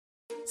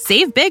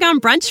Save big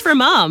on brunch for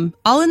mom,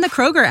 all in the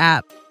Kroger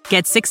app.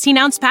 Get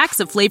 16-ounce packs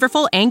of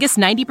flavorful Angus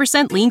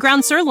 90% lean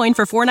ground sirloin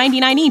for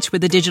 $4.99 each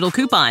with a digital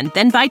coupon.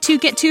 Then buy 2,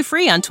 get 2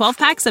 free on 12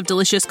 packs of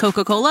delicious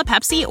Coca-Cola,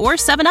 Pepsi, or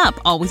 7-Up,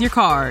 all with your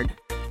card.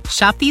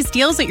 Shop these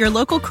deals at your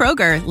local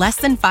Kroger, less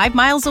than 5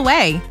 miles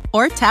away.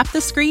 Or tap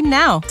the screen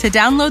now to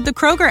download the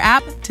Kroger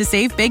app to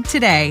save big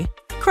today.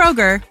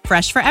 Kroger,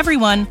 fresh for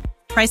everyone.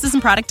 Prices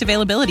and product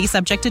availability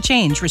subject to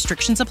change.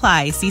 Restrictions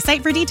apply. See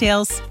site for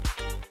details.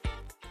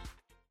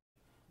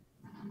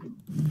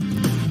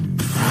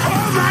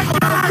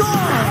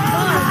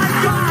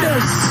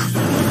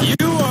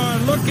 You are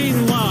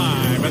looking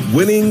live at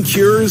Winning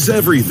Cures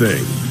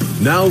Everything.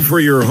 Now for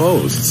your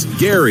hosts,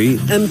 Gary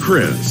and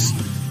Chris.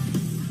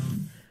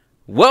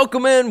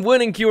 Welcome in,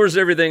 Winning Cures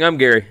Everything. I'm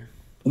Gary.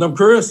 And I'm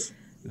Chris.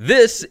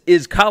 This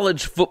is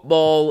college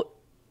football,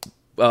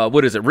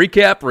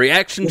 recap,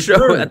 reaction show?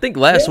 Sure. I think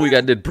last week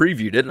I did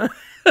preview, didn't I?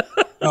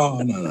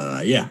 Oh,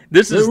 no, yeah.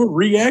 We're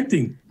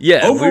reacting.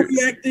 Yeah.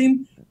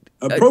 Overreacting.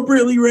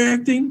 Appropriately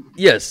reacting?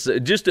 Yes,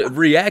 just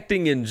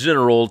reacting in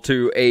general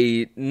to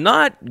a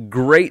not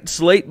great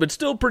slate, but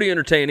still pretty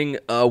entertaining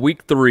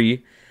week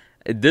 3.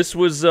 This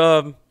was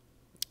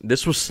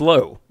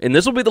slow, and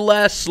this will be the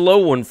last slow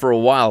one for a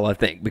while, I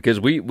think, because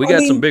we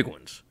got some big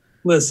ones.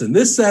 Listen,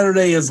 this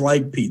Saturday is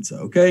like pizza,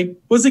 okay?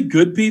 Was it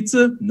good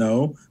pizza?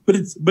 No, but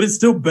it's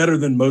still better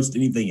than most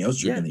anything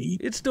else you're going to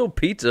eat. It's still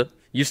pizza.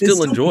 You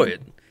still enjoy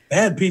it.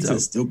 Bad pizza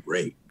is still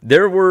great.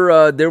 There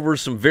were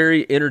some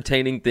very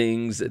entertaining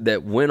things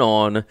that went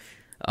on.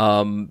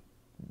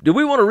 Do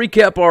we want to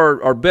recap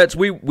our bets?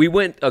 We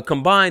went a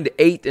combined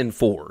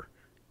 8-4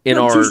 in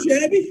Not our. Too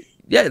shabby.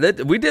 Yeah,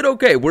 we did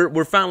okay.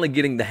 We're finally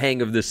getting the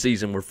hang of this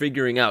season. We're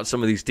figuring out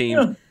some of these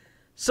teams. Yeah.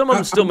 Some of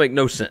them still make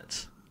no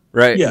sense,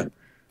 right? Yeah,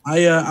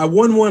 I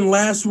won one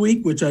last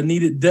week, which I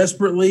needed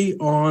desperately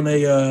on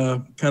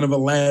a kind of a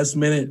last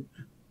minute,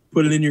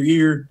 put it in your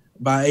ear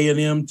by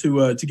A&M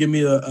to give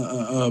me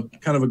a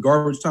kind of a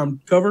garbage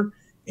time cover,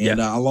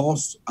 and I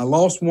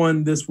lost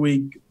one this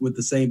week with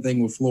the same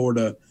thing with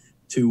Florida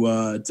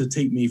to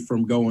take me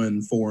from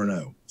going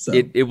 4-0. So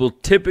it will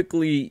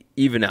typically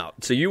even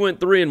out. So you went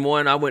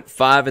 3-1, I went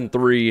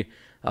 5-3,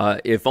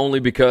 if only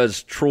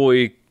because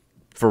Troy,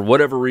 for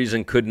whatever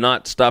reason, could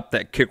not stop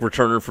that kick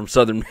returner from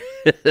Southern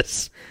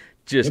Miss.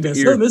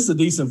 Southern Miss is a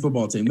decent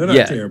football team. They're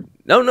not terrible.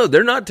 No,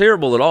 they're not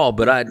terrible at all.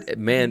 But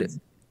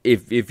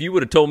If you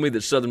would have told me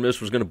that Southern Miss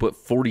was going to put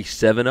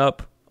 47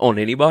 up on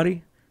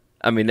anybody,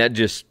 I mean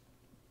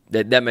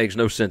that makes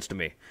no sense to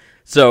me.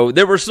 So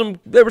there were some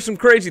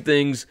crazy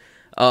things.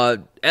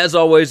 As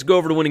always, go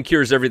over to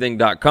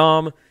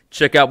winningcureseverything.com.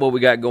 Check out what we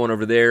got going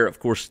over there. Of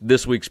course,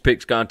 this week's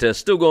picks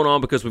contest still going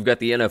on because we've got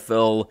the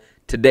NFL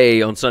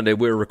today on Sunday.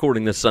 We're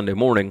recording this Sunday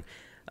morning.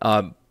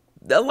 A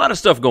lot of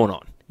stuff going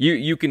on.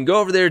 You can go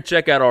over there,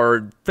 check out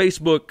our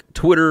Facebook,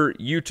 Twitter,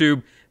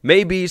 YouTube.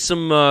 Maybe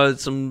some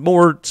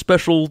more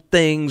special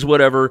things,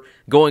 whatever,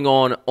 going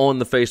on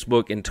the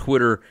Facebook and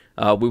Twitter.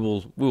 We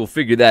will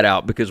figure that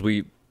out because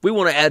we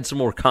want to add some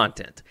more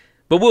content.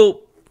 But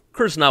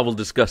Chris and I will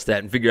discuss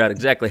that and figure out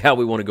exactly how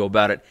we want to go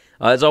about it.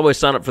 As always,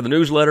 sign up for the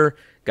newsletter.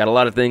 Got a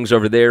lot of things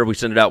over there. We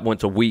send it out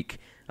once a week.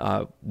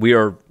 We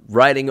are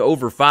riding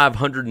over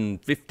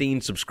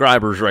 515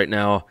 subscribers right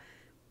now.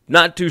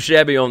 Not too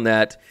shabby on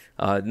that.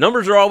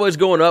 Numbers are always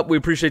going up. We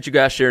appreciate you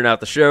guys sharing out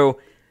the show.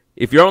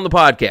 If you're on the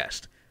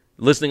podcast,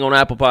 listening on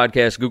Apple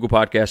Podcasts, Google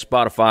Podcasts,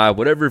 Spotify,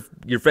 whatever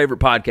your favorite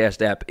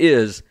podcast app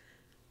is,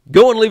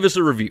 go and leave us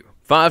a review.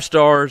 5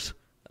 stars,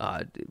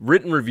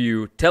 written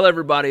review. Tell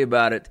everybody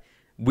about it.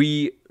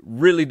 We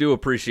really do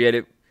appreciate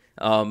it.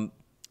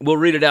 We'll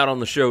read it out on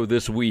the show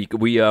this week.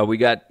 We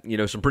got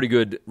some pretty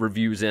good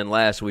reviews in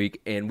last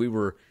week, and we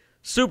were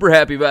super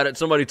happy about it.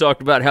 Somebody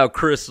talked about how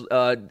Chris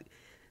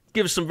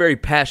gives some very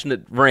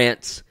passionate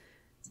rants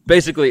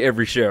basically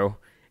every show,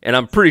 and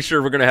I'm pretty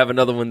sure we're going to have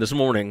another one this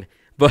morning.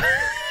 But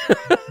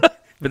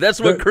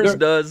that's what Chris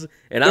does,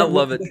 and I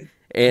love it.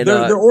 And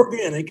they're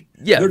organic.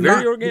 Yeah, they're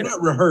very organic. They're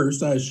not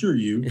rehearsed, I assure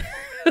you.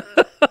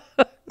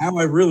 How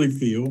I really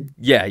feel.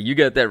 Yeah, you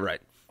got that right.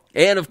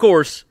 And, of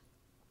course,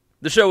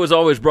 the show is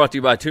always brought to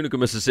you by Tunica,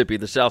 Mississippi,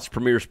 the South's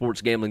premier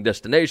sports gambling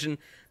destination.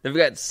 They've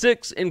got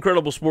 6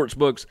 incredible sports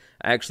books.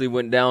 I actually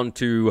went down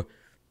to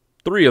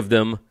 3 of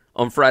them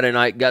on Friday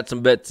night, got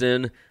some bets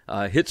in,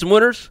 hit some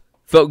winners,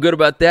 felt good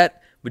about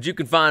that. But you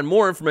can find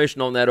more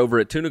information on that over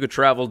at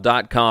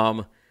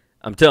tunicatravel.com.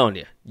 I'm telling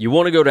you, you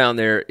want to go down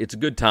there. It's a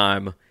good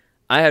time.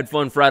 I had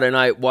fun Friday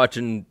night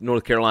watching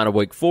North Carolina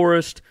Wake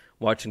Forest,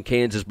 watching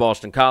Kansas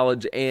Boston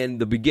College, and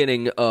the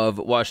beginning of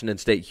Washington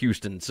State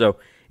Houston. So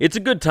it's a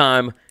good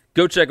time.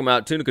 Go check them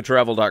out,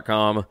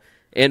 tunicatravel.com,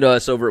 and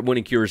us over at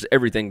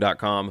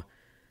winningcureseverything.com.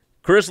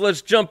 Chris,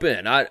 let's jump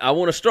in. I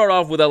want to start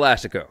off with El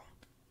Assico.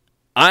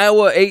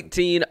 Iowa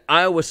 18,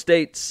 Iowa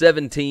State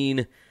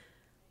 17.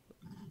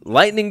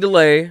 Lightning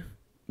delay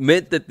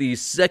meant that the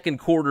second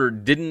quarter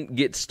didn't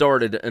get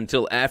started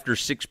until after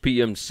 6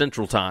 p.m.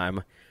 Central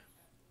Time,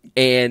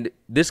 and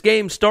this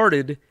game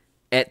started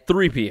at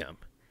 3 p.m.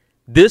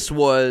 This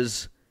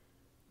was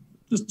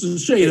Just a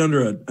shade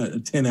under a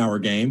 10-hour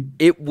game.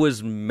 It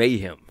was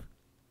mayhem.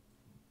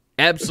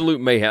 Absolute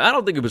mayhem. I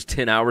don't think it was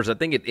 10 hours. I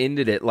think it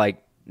ended at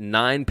like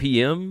 9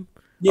 p.m.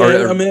 Yeah,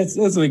 I mean, that's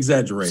an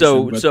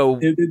exaggeration.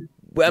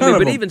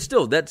 But even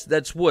still,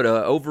 that's what,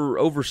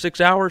 over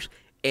 6 hours?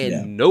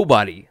 And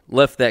nobody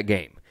left that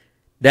game.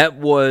 That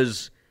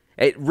was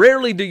 –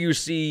 rarely do you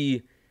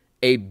see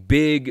a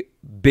big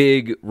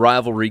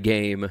rivalry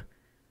game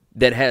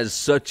that has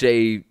such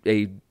a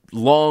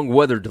long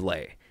weather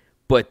delay.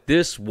 But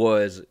this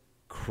was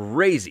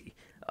crazy.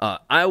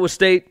 Iowa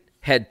State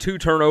had 2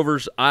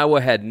 turnovers.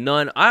 Iowa had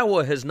none.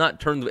 Iowa has not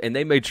turned – and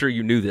they made sure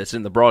you knew this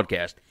in the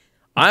broadcast.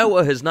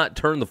 Iowa has not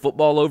turned the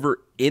football over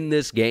in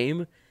this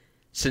game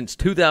since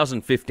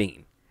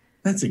 2015.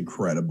 That's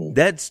incredible.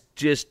 That's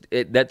just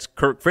that's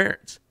Kirk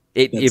Ferentz.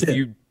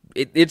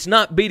 It's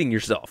not beating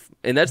yourself,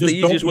 and that's the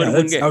easiest way to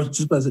win games. I was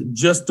just about to say,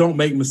 just don't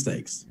make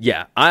mistakes.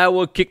 Yeah,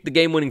 Iowa kicked the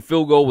game-winning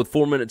field goal with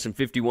 4 minutes and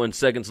 51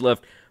 seconds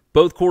left.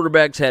 Both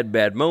quarterbacks had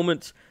bad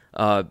moments,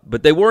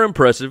 but they were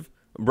impressive.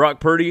 Brock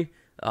Purdy,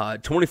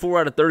 24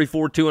 out of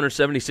 34,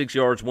 276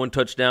 yards, 1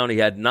 touchdown. He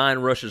had 9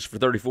 rushes for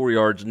 34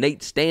 yards.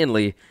 Nate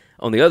Stanley,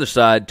 on the other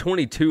side,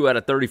 22 out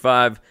of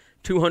 35,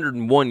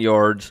 201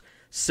 yards,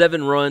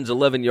 7 runs,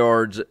 11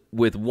 yards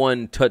with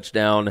 1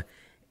 touchdown.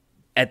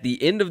 At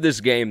the end of this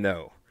game,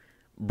 though,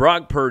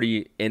 Brock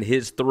Purdy and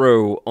his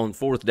throw on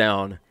 4th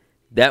down,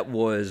 that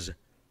was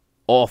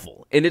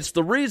awful. And it's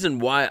the reason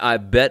why I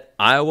bet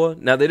Iowa.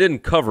 Now, they didn't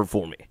cover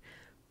for me,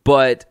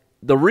 but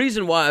the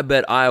reason why I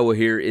bet Iowa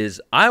here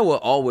is Iowa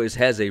always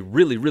has a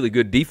really, really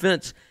good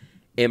defense,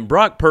 and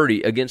Brock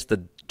Purdy against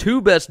the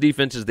 2 best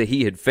defenses that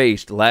he had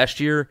faced last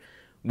year,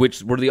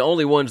 which were the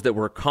only ones that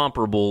were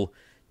comparable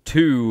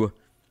to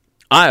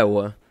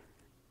Iowa,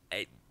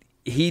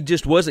 he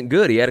just wasn't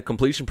good. He had a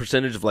completion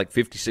percentage of like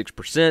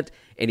 56%,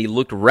 and he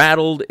looked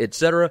rattled,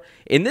 etc.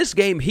 In this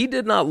game, he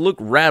did not look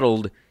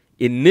rattled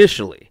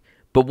initially,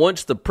 but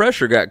once the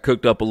pressure got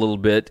cooked up a little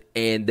bit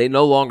and they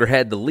no longer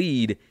had the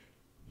lead,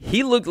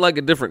 he looked like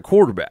a different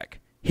quarterback.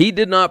 He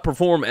did not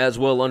perform as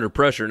well under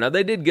pressure. Now,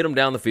 they did get him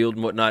down the field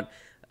and whatnot.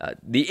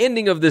 The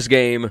ending of this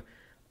game,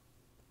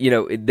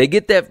 they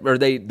get that, or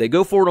they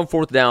go for it on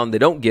 4th down. They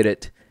don't get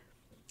it,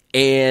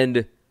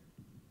 and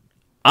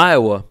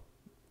Iowa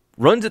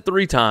runs it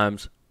 3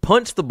 times,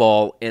 punts the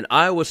ball, and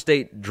Iowa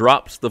State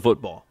drops the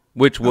football,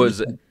 which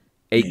was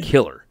a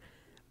killer.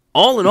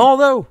 All in all,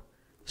 though,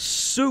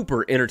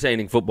 super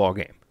entertaining football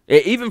game.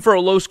 Even for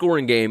a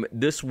low-scoring game,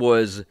 it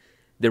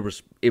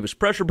was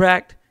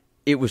pressure-packed.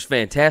 It was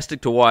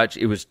fantastic to watch.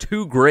 It was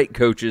 2 great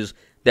coaches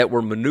that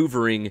were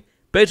maneuvering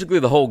basically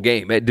the whole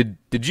game.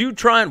 Did you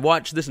try and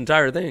watch this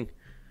entire thing?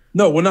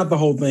 No, well, not the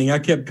whole thing. I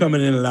kept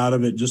coming in and out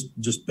of it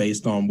just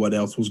based on what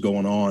else was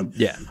going on.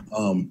 Yeah.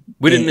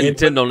 We didn't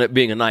intend on it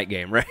being a night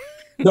game, right?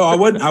 No,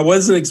 I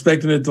wasn't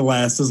expecting it to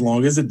last as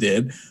long as it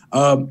did.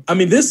 I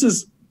mean, this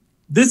is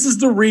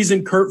the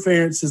reason Kirk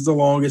Ferentz is the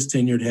longest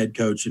tenured head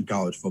coach in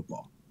college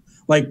football.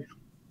 Like,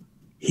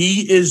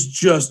 he is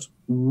just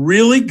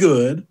really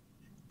good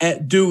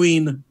at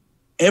doing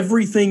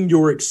everything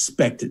you're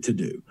expected to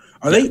do.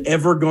 Are they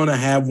ever going to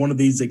have one of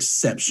these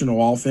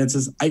exceptional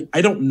offenses?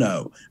 I don't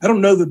know. I don't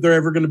know that they're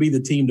ever going to be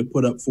the team to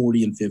put up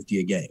 40 and 50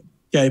 a game,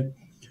 okay?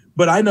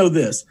 But I know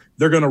this.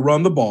 They're going to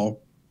run the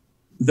ball.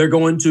 They're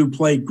going to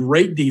play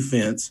great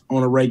defense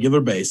on a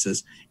regular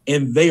basis,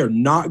 and they are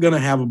not going to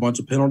have a bunch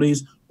of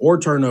penalties or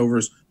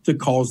turnovers to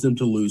cause them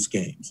to lose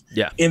games.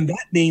 Yeah. And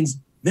that means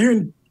they're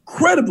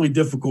incredibly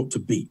difficult to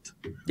beat.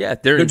 Yeah,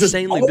 they're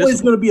insanely just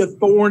always going to be a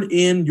thorn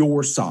in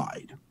your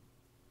side.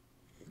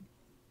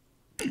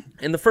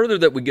 And the further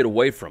that we get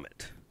away from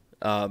it,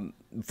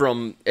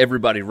 from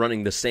everybody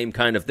running the same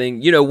kind of thing,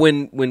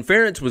 when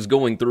Ferentz was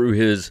going through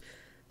his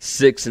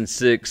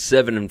 6-6,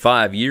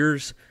 7-5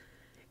 years,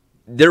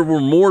 there were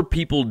more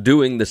people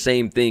doing the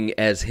same thing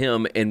as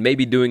him and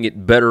maybe doing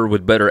it better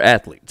with better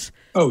athletes.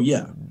 Oh,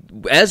 yeah.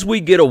 As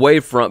we get away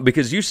from,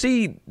 because you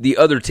see the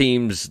other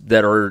teams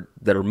that are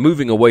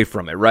moving away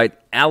from it, right?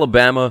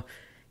 Alabama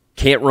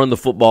can't run the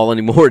football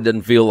anymore. It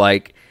doesn't feel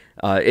like,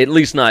 at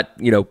least not,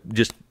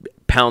 just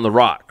pound the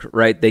rock,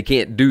 right? They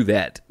can't do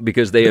that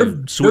because they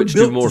have switched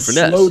to more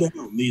finesse. Slow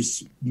down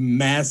these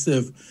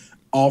massive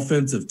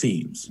offensive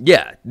teams.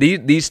 Yeah,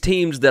 these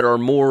teams that are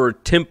more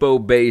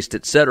tempo-based,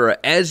 etc.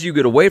 As you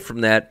get away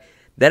from that,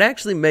 that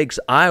actually makes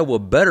Iowa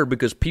better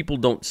because people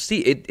don't see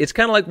it. It's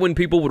kind of like when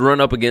people would run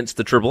up against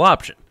the triple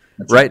option,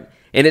 right?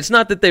 And it's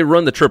not that they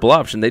run the triple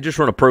option; they just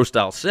run a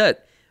pro-style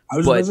set. I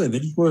was going to say they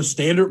just run a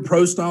standard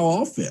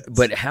pro-style offense.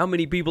 But how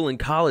many people in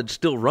college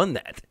still run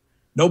that?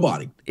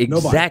 Nobody.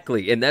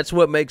 Exactly. And that's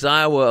what makes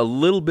Iowa a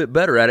little bit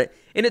better at it.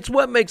 And it's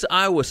what makes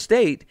Iowa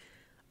State,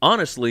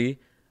 honestly,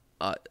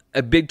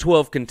 a Big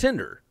 12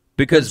 contender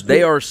because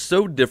they are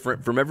so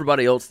different from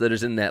everybody else that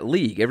is in that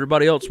league.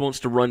 Everybody else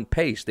wants to run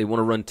pace. They want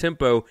to run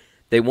tempo.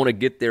 They want to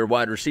get their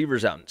wide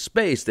receivers out in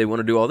space. They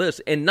want to do all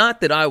this. And not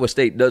that Iowa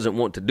State doesn't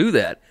want to do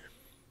that,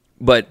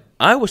 but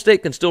Iowa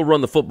State can still run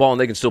the football and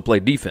they can still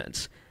play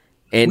defense.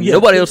 And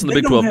nobody else in the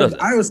Big 12 does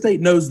it. Iowa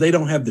State knows they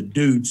don't have the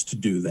dudes to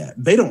do that.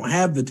 They don't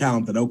have the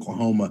talent that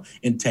Oklahoma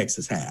and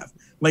Texas have.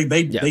 Like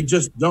they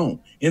just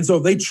don't. And so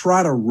if they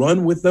try to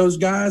run with those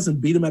guys and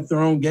beat them at their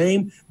own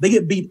game, they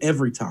get beat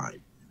every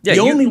time. Yeah,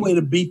 the only way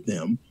to beat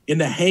them and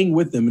to hang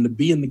with them and to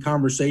be in the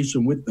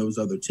conversation with those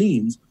other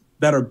teams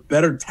that are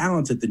better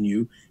talented than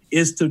you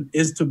is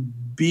to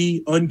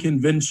be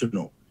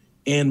unconventional.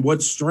 And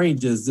what's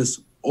strange is this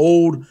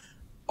old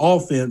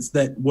offense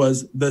that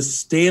was the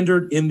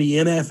standard in the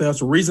NFL.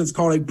 So the reason it's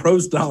called a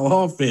pro-style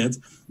offense,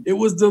 it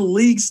was the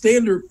league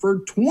standard for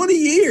 20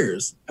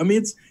 years. I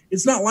mean,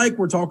 it's not like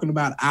we're talking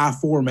about I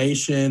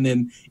formation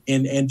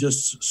and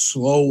just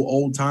slow,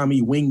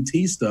 old-timey wing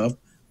T stuff.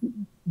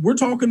 We're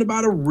talking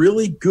about a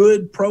really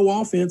good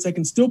pro offense that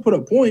can still put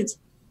up points.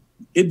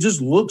 It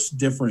just looks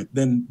different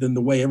than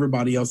the way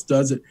everybody else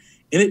does it.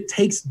 And it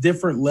takes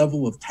different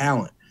level of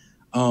talent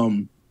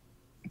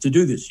to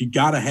do this. You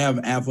got to have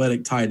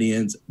athletic tight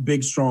ends,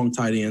 big, strong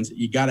tight ends.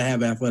 You got to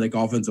have athletic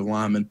offensive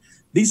linemen.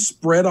 These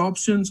spread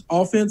offenses,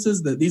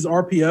 that these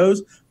RPOs,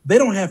 they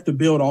don't have to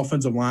build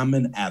offensive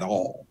linemen at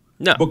all.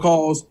 No.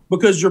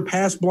 Because you're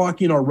pass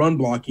blocking or run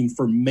blocking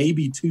for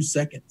maybe 2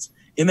 seconds,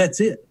 and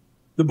that's it.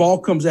 The ball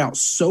comes out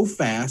so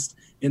fast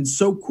and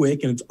so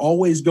quick, and it's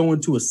always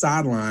going to a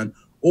sideline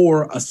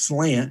or a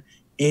slant,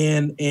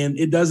 and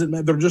it doesn't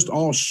matter. They're just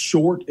all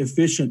short,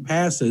 efficient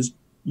passes.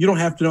 You don't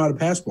have to know how to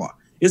pass block.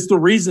 It's the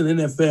reason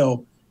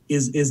NFL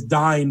is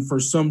dying for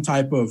some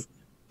type of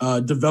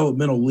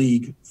developmental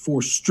league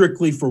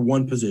strictly for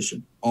one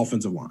position,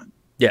 offensive line.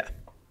 Yeah.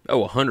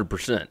 Oh,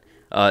 100%.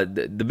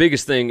 The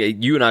biggest thing,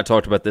 you and I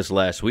talked about this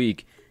last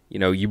week,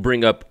 you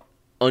bring up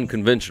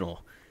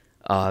unconventional.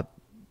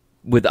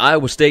 With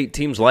Iowa State,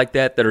 teams like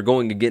that are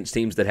going against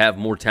teams that have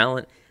more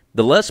talent,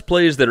 the less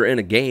plays that are in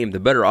a game, the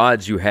better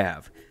odds you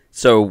have.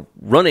 So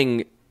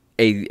running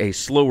a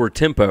slower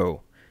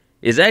tempo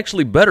is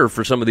actually better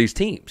for some of these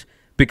teams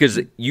because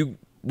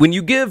when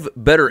you give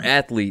better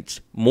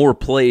athletes more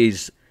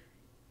plays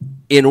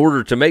in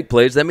order to make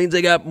plays, that means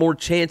they got more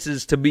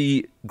chances to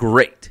be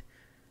great.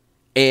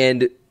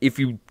 And if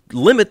you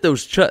limit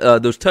those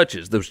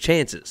touches, those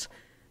chances,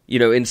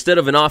 instead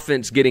of an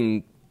offense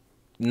getting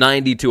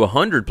 90 to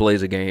 100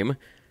 plays a game,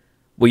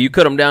 well, you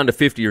cut them down to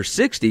 50 or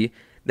 60,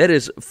 that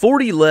is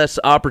 40 less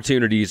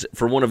opportunities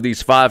for one of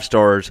these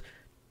 5-stars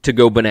to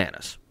go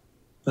bananas.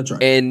 That's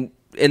right.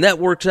 And that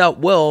works out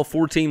well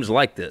for teams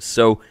like this.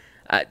 So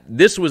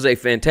this was a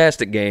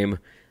fantastic game.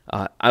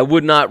 I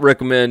would not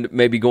recommend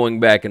maybe going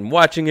back and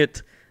watching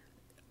it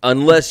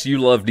unless you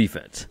love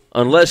defense,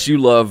 unless you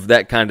love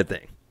that kind of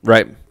thing,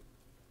 right?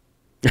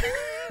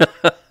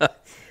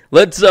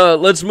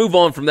 Let's move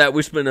on from that.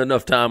 We spent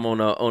enough time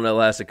on El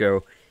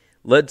Assico.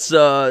 Let's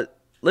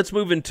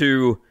move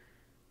into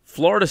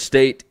Florida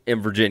State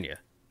and Virginia.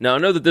 Now I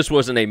know that this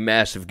wasn't a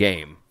massive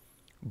game,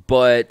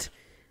 but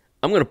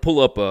I'm going to pull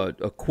up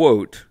a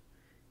quote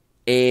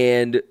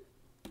and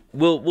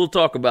we'll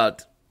talk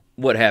about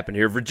what happened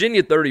here.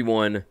 Virginia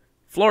 31,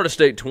 Florida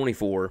State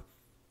 24.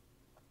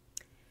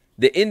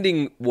 The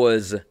ending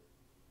was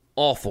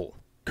awful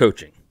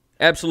coaching.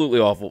 Absolutely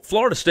awful.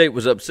 Florida State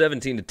was up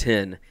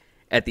 17-10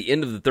 at the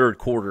end of the third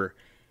quarter,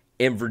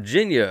 and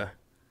Virginia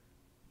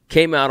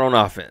came out on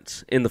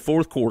offense in the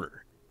fourth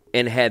quarter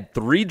and had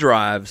 3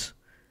 drives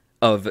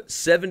of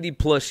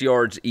 70-plus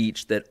yards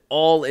each that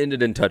all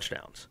ended in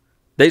touchdowns.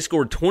 They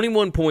scored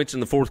 21 points in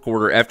the fourth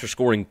quarter after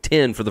scoring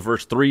 10 for the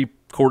first 3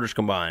 quarters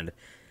combined.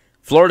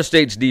 Florida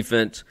State's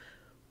defense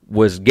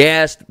was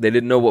gassed. They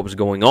didn't know what was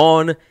going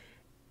on.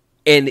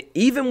 And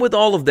even with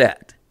all of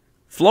that,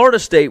 Florida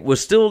State was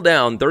still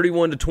down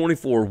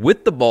 31-24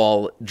 with the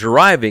ball,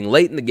 driving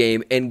late in the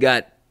game, and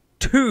got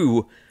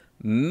 2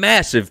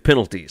 massive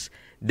penalties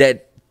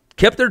that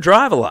kept their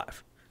drive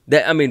alive.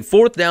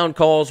 Fourth down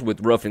calls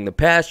with roughing the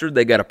passer.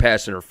 They got a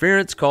pass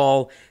interference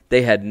call.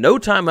 They had no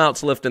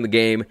timeouts left in the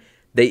game.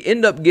 They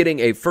end up getting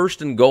a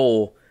 1st and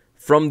goal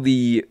from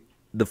the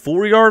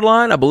 4-yard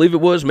line, I believe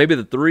it was, maybe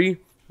the 3.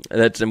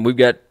 And we've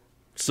got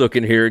Sook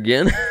in here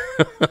again.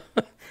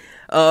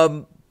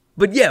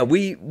 But yeah,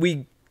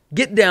 we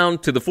get down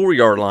to the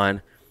 4-yard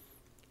line,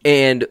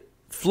 and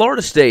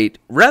Florida State,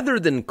 rather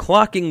than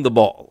clocking the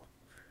ball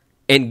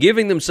and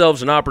giving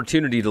themselves an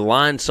opportunity to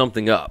line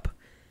something up,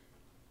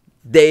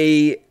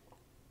 they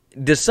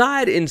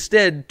decide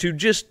instead to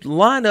just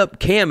line up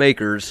Cam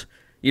Akers,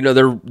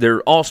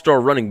 their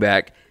all-star running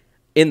back,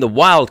 in the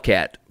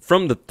Wildcat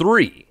from the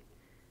 3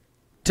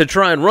 to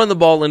try and run the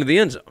ball into the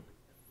end zone.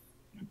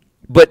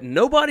 But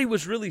nobody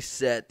was really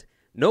set.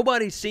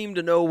 Nobody seemed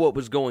to know what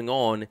was going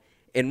on.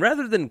 And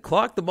rather than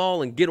clock the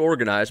ball and get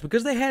organized,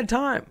 because they had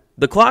time,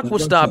 the clock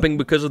was stopping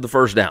because of the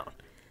first down.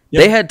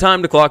 Yep. They had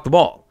time to clock the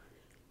ball.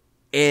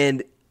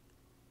 And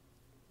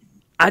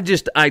I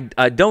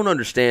don't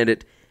understand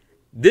it.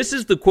 This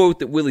is the quote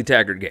that Willie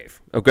Taggart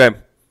gave, okay?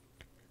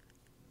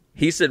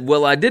 He said,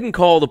 well, I didn't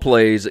call the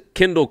plays.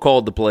 Kendall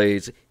called the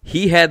plays.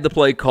 He had the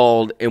play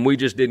called, and we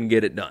just didn't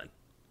get it done.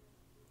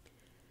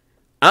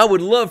 I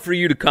would love for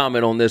you to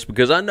comment on this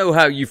because I know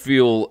how you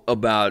feel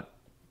about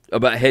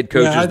about head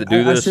coaches that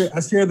do this. I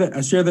shared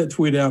that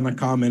tweet out and I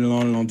commented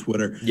on it on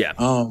Twitter. Yeah.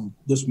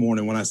 This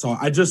morning when I saw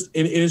it,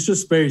 it's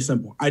just very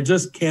simple. I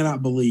just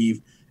cannot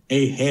believe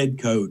a head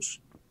coach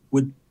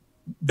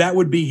that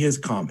would be his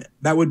comment.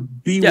 That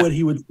would be what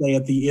he would say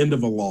at the end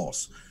of a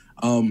loss.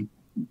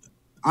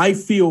 I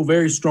feel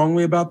very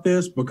strongly about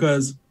this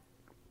because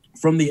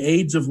from the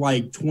age of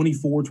like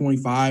 24,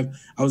 25,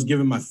 I was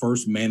given my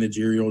first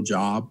managerial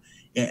job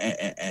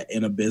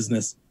in a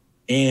business.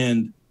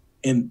 And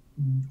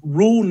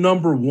rule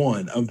number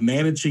one of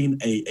managing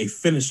a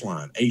finish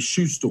line, a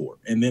shoe store,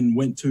 and then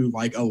went to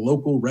like a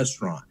local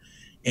restaurant.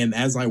 And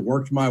as I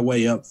worked my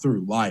way up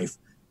through life,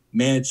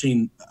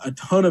 managing a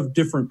ton of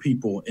different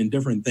people and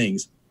different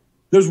things,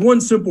 there's one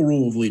simple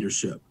rule of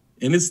leadership.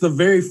 And it's the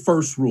very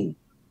first rule.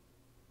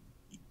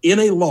 In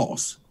a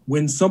loss,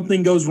 when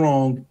something goes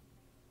wrong,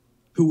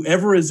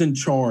 whoever is in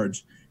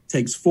charge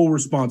takes full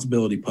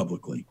responsibility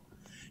publicly.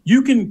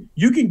 You can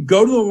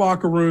go to the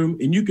locker room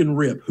and you can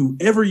rip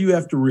whoever you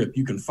have to rip.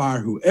 You can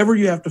fire whoever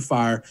you have to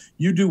fire.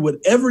 You do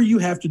whatever you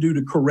have to do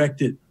to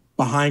correct it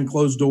behind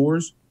closed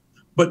doors.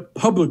 But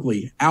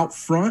publicly, out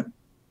front,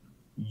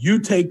 you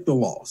take the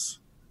loss.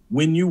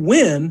 When you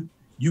win,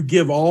 you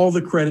give all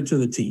the credit to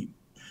the team.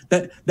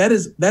 That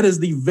is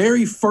the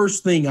very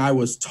first thing I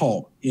was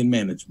taught in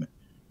management.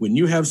 When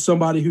you have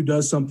somebody who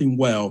does something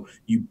well,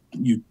 you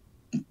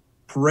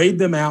parade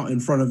them out in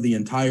front of the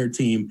entire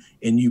team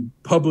and you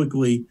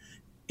publicly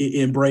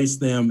embrace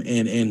them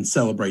and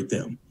celebrate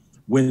them.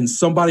 When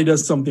somebody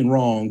does something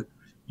wrong,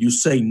 you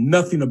say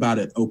nothing about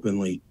it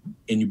openly,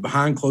 and you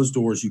behind closed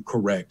doors, you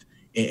correct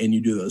and you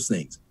do those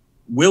things.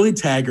 Willie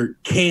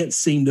Taggart can't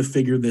seem to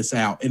figure this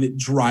out, and it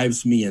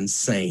drives me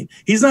insane.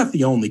 He's not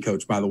the only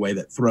coach, by the way,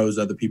 that throws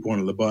other people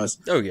under the bus.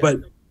 Oh, yeah.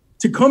 But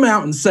to come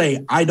out and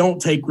say, I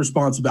don't take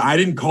responsibility. I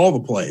didn't call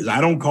the plays.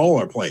 I don't call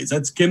our plays.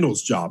 That's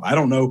Kendall's job. I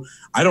don't know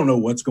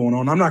what's going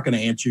on. I'm not going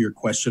to answer your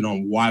question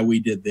on why we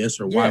did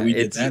this or why we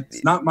did that.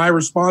 It's not my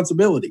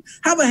responsibility.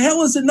 How the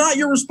hell is it not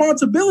your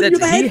responsibility? You're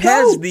the head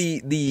coach.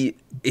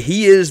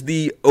 He is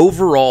the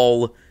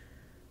overall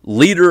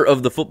leader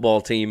of the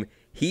football team.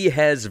 He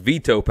has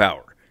veto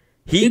power.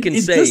 He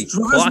can say,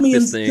 clock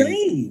this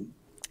thing.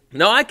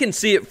 No, I can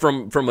see it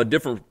from a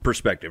different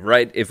perspective,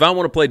 right? If I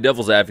want to play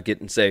devil's advocate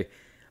and say,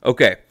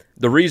 okay,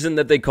 the reason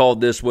that they called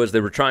this was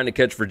they were trying to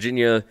catch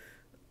Virginia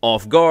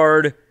off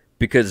guard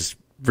because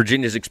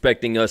Virginia's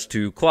expecting us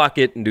to clock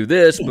it and do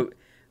this,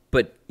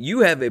 but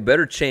you have a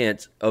better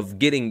chance of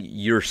getting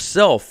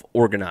yourself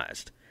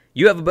organized.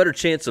 You have a better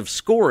chance of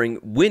scoring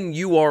when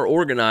you are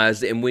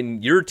organized and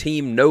when your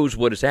team knows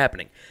what is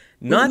happening.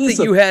 Not that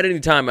you had any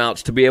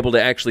timeouts to be able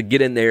to actually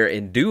get in there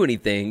and do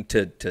anything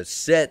to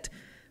set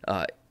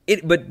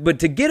it, but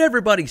to get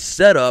everybody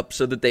set up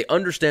so that they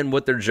understand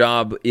what their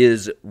job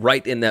is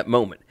right in that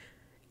moment.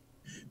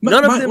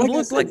 None of them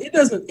look like it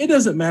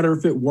doesn't matter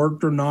if it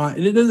worked or not,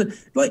 and it doesn't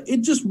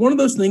it's just one of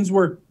those things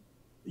where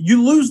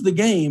you lose the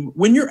game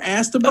when you're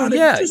asked about it.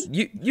 Yeah,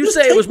 you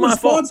say it was my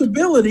fault.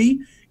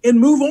 Responsibility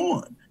and move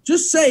on.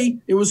 Just say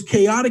it was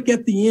chaotic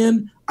at the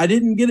end. I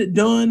didn't get it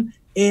done.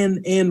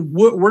 And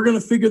we're going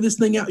to figure this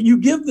thing out. You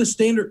give the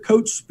standard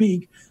coach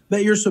speak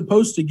that you're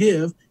supposed to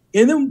give,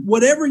 and then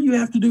whatever you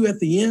have to do at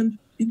the end,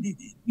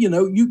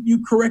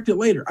 you correct it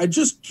later. I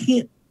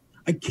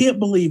can't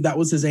believe that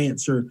was his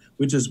answer,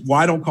 which is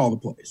why I don't call the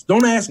plays.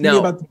 Don't ask me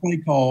about the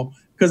play call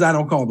because I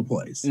don't call the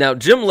plays. Now,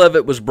 Jim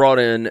Leavitt was brought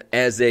in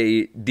as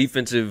a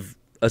defensive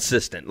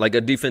assistant, like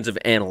a defensive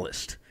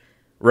analyst.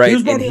 Right. He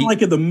was brought in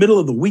like in the middle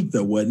of the week,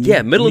 though, wasn't he?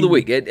 Yeah, middle of the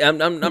week. I'm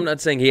not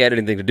saying he had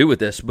anything to do with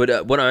this,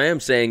 but what I am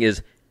saying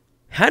is,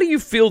 how do you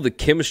feel the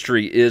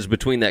chemistry is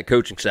between that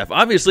coaching staff?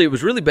 Obviously, it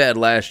was really bad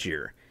last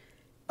year.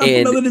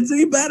 I don't know that it's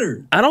any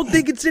better. I don't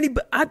think it's any.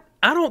 I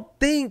don't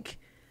think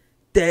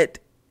that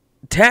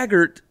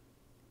Taggart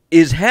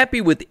is happy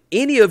with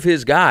any of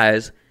his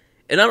guys,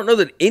 and I don't know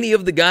that any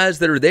of the guys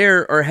that are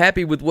there are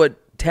happy with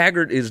what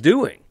Taggart is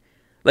doing.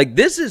 Like,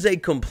 this is a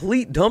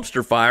complete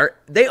dumpster fire.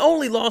 They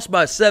only lost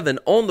by 7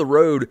 on the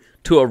road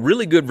to a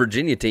really good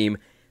Virginia team.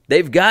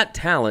 They've got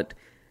talent.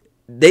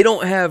 They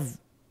don't have,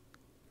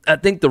 I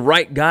think, the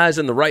right guys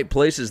in the right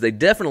places. They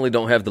definitely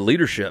don't have the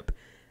leadership.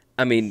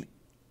 I mean,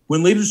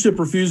 when leadership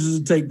refuses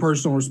to take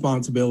personal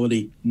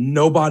responsibility,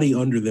 nobody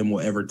under them will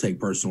ever take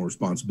personal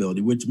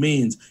responsibility, which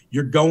means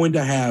you're going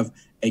to have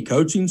a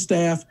coaching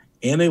staff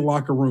and a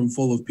locker room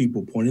full of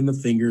people pointing the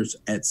fingers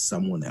at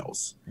someone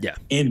else. Yeah.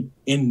 And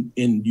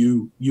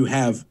you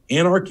have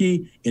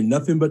anarchy and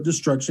nothing but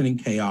destruction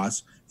and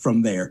chaos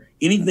from there.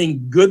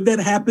 Anything good that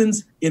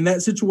happens in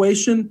that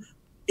situation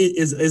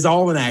is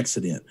all an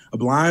accident. A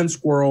blind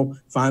squirrel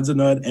finds a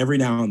nut every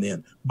now and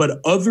then.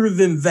 But other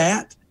than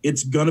that,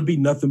 it's going to be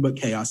nothing but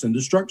chaos and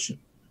destruction.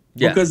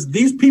 Yeah. Because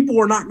these people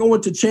are not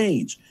going to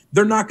change.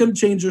 They're not going to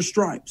change their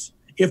stripes.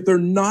 If they're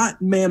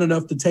not man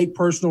enough to take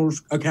personal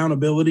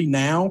accountability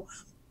now,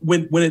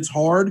 when it's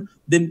hard,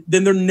 then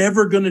they're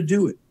never going to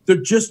do it. They're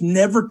just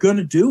never going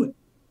to do it.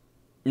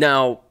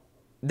 Now,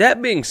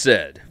 that being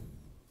said,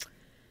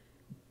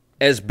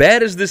 as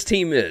bad as this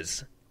team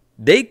is,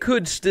 they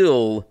could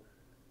still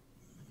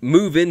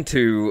move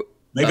into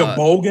make a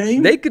bowl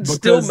game. They could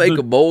still make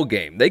a bowl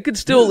game. They could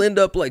still end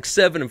up like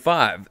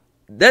 7-5.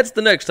 That's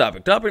the next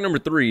topic. Topic number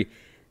 3,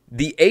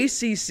 the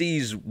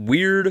ACC's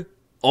weird,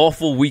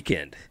 awful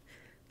weekend.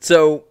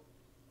 So,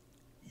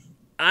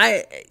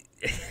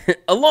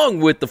 along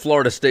with the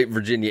Florida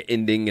State-Virginia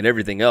ending and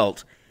everything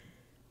else,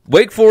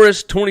 Wake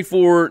Forest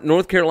 24,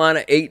 North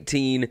Carolina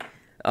 18.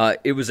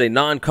 It was a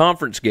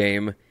non-conference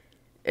game.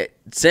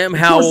 Sam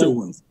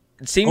Howell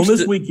seems on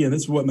this weekend.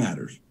 This is what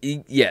matters.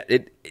 Yeah,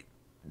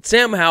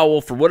 Sam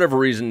Howell, for whatever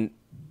reason,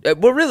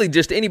 well, really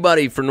just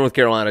anybody for North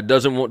Carolina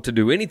doesn't want to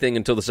do anything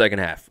until the second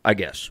half, I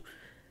guess.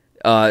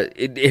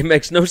 It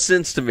makes no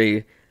sense to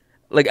me.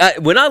 Like,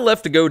 when I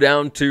left to go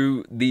down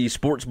to the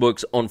sports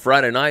books on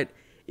Friday night,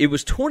 it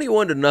was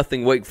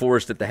 21-0 Wake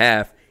Forest at the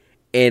half,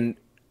 and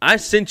I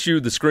sent you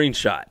the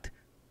screenshot,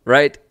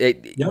 right?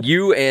 Yep.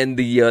 You and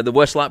the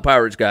Westlake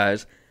Pirates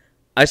guys,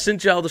 I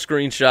sent y'all the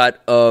screenshot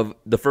of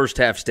the first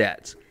half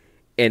stats,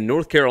 and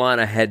North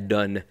Carolina had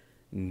done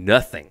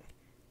nothing.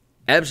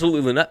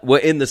 Absolutely not. Well,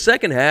 in the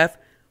second half,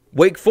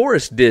 Wake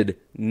Forest did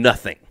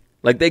nothing.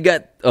 Like, they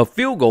got a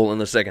field goal in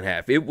the second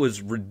half. It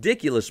was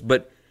ridiculous,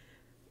 but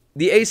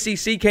the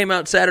ACC came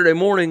out Saturday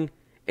morning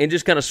and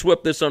just kind of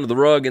swept this under the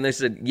rug, and they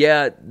said,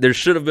 yeah, there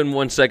should have been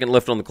 1 second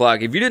left on the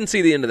clock. If you didn't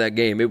see the end of that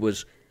game, it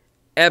was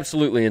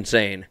absolutely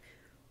insane.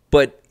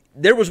 But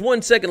there was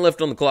 1 second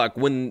left on the clock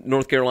when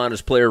North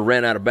Carolina's player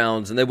ran out of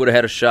bounds, and they would have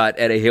had a shot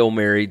at a Hail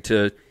Mary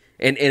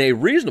and a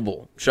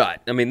reasonable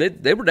shot. I mean,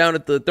 they were down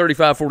at the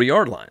 35,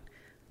 40-yard line.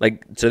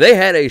 Like, so they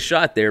had a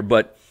shot there,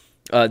 but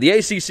the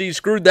ACC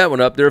screwed that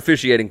one up, their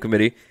officiating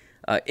committee,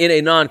 in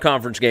a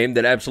non-conference game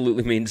that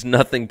absolutely means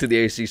nothing to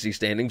the ACC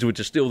standings, which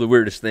is still the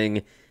weirdest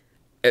thing,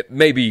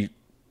 maybe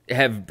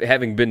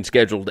having been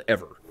scheduled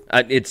ever.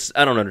 I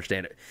don't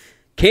understand it.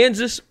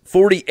 Kansas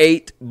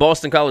 48,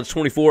 Boston College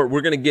 24.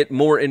 We're going to get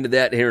more into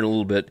that here in a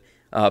little bit.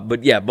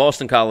 But yeah,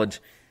 Boston College,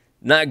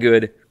 not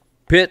good.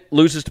 Pitt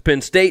loses to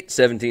Penn State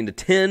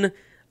 17-10.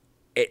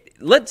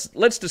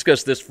 Let's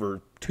discuss this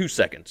for 2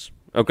 seconds,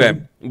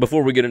 okay,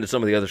 before we get into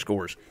some of the other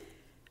scores.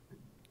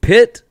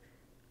 Pitt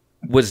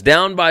was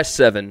down by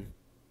 7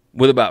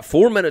 with about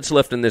 4 minutes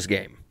left in this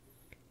game,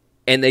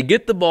 and they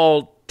get the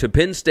ball to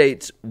Penn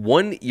State's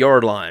 1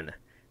 yard line.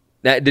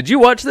 Now, did you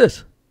watch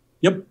this?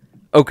 Yep.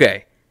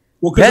 Okay.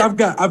 Well, because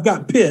I've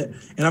got Pitt,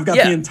 and I've got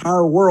the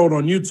entire world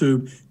on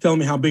YouTube telling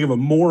me how big of a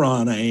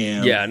moron I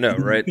am. Yeah, I know,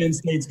 right? Penn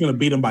State's going to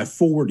beat them by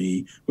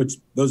 40, which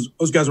those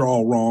guys are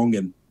all wrong.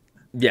 And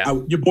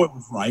your boy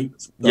was right.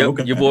 So, yep,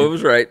 okay. Your boy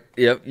was right.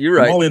 Yep, you're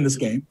right. I'm all in this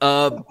game.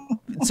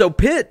 So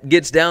Pitt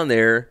gets down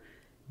there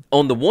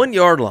on the 1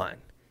 yard line,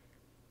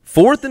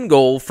 4th and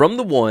goal from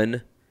the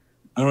 1.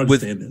 I don't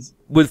understand this.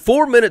 With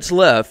 4 minutes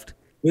left,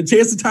 with a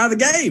chance to tie the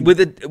game.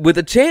 With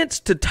a chance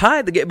to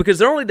tie the game because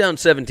they're only down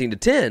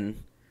 17-10.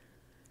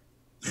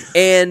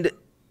 And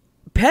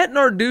Pat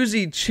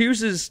Narduzzi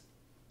chooses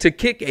to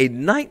kick a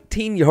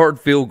 19-yard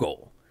field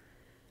goal.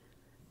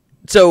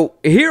 So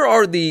here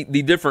are the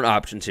different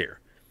options here.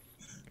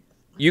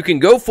 You can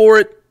go for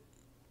it,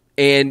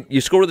 and you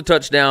score the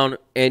touchdown,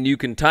 and you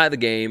can tie the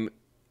game,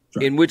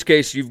 right, in which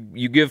case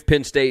you give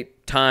Penn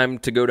State time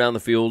to go down the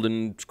field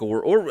and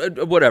score, or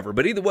whatever.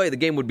 But either way, the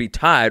game would be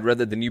tied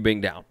rather than you being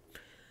down.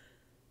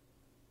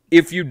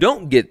 If you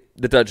don't get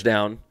the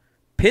touchdown,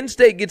 Penn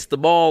State gets the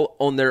ball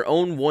on their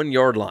own 1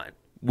 yard line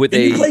with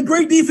you play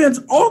great defense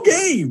all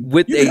game.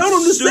 With a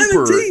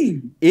super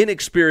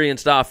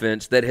inexperienced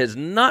offense that has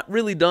not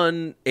really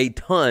done a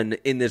ton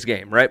in this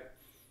game, right?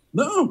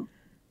 No.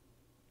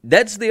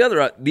 That's the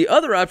other. The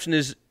other option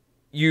is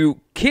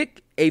you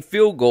kick a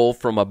field goal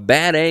from a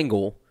bad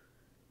angle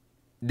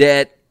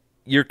that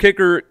your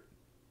kicker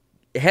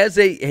has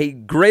a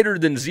greater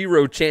than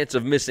 0 chance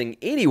of missing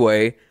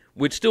anyway,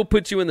 which still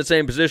puts you in the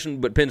same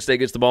position, but Penn State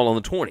gets the ball on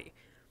the 20.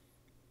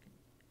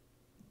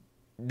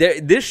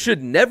 This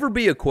should never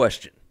be a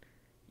question.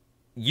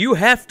 You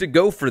have to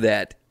go for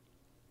that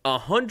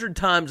 100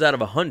 times out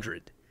of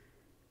 100.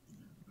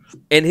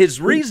 And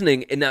his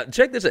reasoning, and now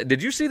check this out.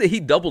 Did you see that he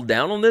doubled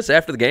down on this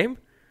after the game?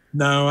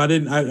 No, I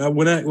didn't.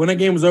 When that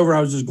game was over, I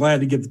was just glad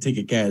to get the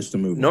ticket cash to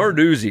move.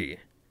 Narduzzi,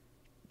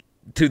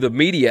 to the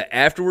media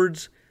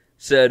afterwards,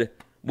 said,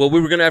 well, we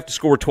were going to have to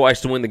score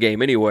twice to win the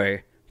game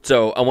anyway,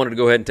 so I wanted to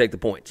go ahead and take the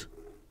points.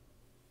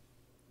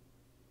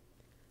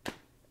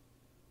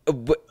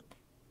 But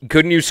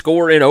couldn't you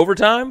score in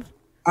overtime?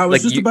 I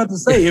was just about to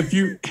say, if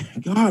you,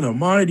 God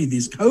almighty,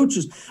 these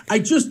coaches, I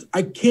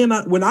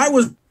cannot, when I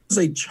was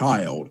a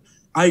child,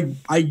 I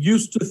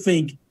used to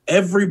think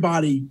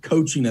everybody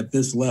coaching at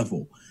this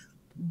level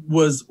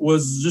was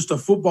just a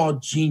football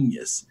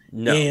genius.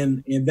 No.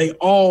 And they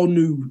all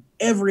knew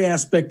every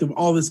aspect of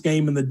all this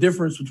game, and the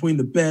difference between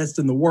the best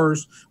and the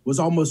worst was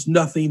almost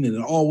nothing, and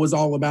it all was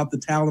all about the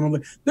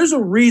talent. There's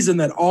a reason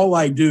that all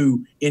I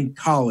do in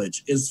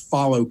college is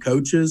follow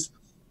coaches,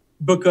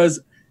 because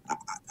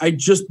I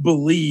just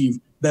believe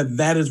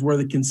that is where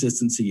the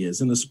consistency is.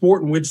 In a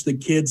sport in which the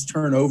kids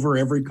turn over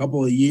every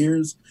couple of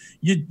years,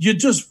 you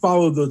just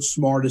follow the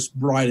smartest,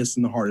 brightest,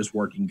 and the hardest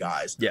working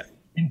guys. Yeah.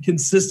 and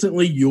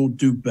consistently, you'll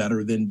do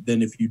better than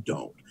if you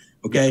don't.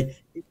 Okay,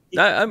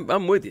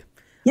 I'm with you.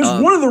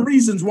 There's one of the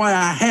reasons why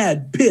I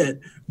had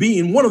Pitt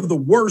being one of the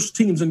worst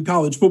teams in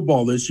college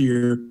football this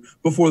year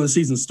before the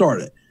season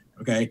started.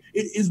 Okay,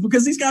 is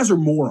because these guys are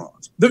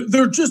morons.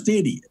 They're just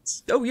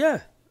idiots. Oh yeah,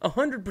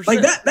 100%.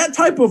 Like that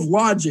type of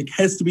logic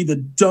has to be the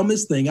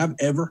dumbest thing I've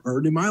ever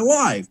heard in my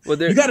life.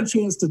 Well, you got a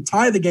chance to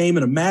tie the game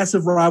in a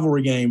massive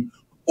rivalry game,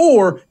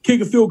 or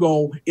kick a field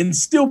goal and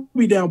still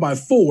be down by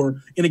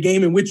 4 in a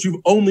game in which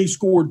you've only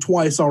scored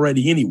twice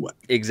already anyway.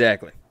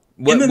 Exactly.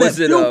 And then that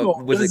field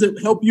goal, does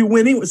it help you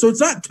win anyway? So it's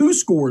not 2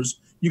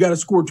 scores. You got to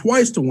score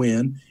twice to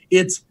win.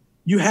 It's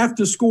you have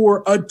to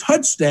score a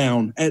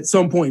touchdown at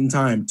some point in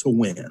time to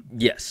win.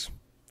 Yes.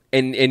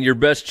 And your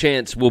best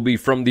chance will be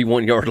from the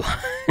 1 yard line.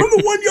 From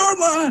the 1 yard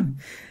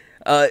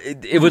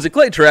line. It was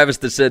Clay Travis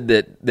that said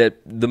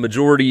that the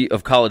majority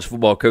of college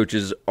football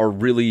coaches are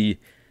really,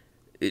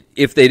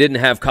 if they didn't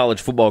have college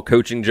football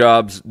coaching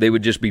jobs, they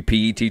would just be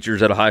PE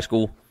teachers at a high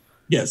school.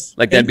 Yes.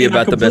 Like that'd be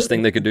about the best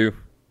thing they could do.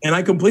 And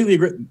I completely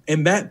agree.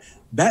 And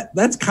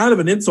that's kind of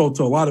an insult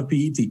to a lot of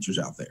PE teachers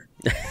out there.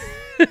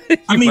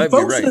 I mean,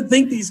 folks that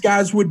think these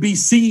guys would be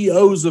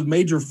CEOs of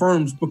major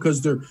firms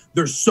because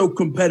they're so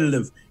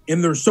competitive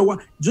and they're so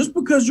just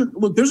because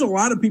there's a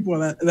lot of people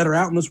that are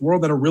out in this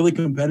world that are really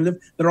competitive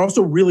that are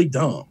also really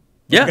dumb.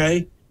 Yeah.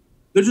 Okay.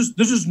 They're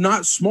just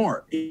not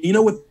smart. You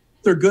know what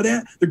they're good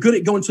at? They're good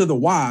at going to the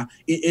Y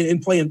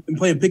and playing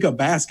pickup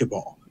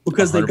basketball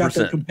because they've got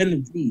that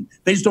competitive team.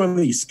 They just don't have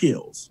any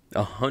skills.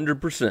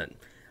 100%.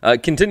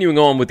 Continuing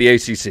on with the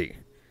ACC,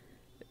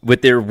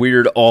 with their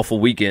weird, awful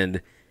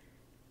weekend,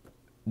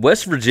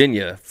 West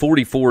Virginia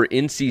 44,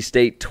 NC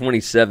State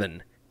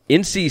 27.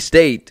 NC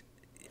State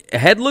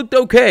had looked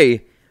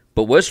okay,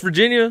 but West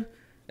Virginia,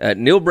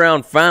 Neil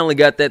Brown finally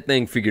got that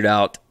thing figured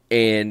out,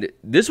 and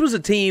this was a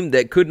team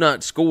that could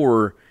not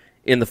score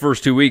in the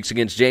first 2 weeks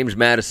against James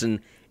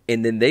Madison,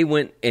 and then they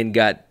went and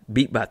got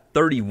beat by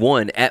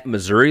 31 at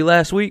Missouri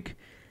last week,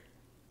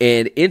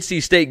 and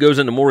NC State goes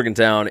into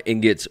Morgantown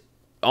and gets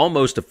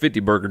almost a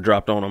 50-burger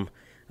dropped on them.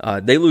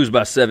 They lose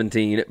by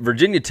 17.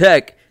 Virginia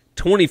Tech,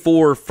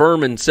 24,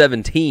 Furman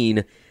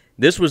 17.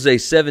 This was a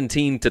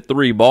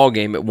 17-3 ball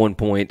game at one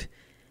point.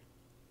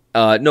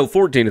 No,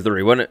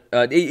 14-3, wasn't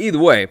it? Either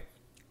way,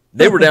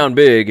 they were down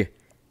big,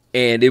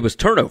 and it was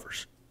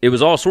turnovers. It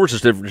was all sorts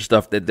of different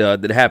stuff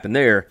that happened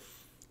there.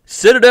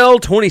 Citadel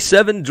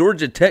 27,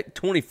 Georgia Tech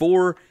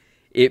 24.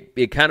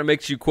 It kind of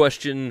makes you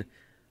question,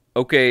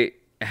 okay,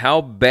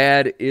 how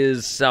bad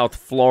is South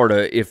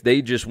Florida if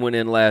they just went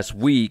in last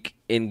week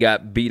and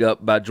got beat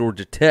up by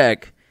Georgia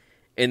Tech,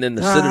 and then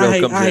the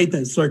Citadel comes in? I hate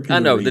that circular. I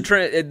know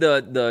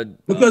read.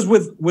 Because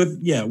with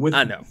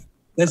I know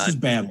that's just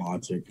bad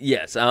logic.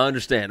 Yes, I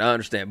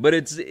understand, but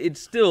it's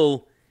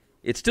still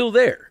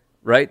there,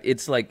 right?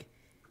 It's like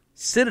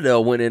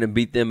Citadel went in and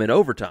beat them in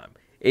overtime.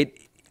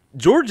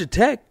 Georgia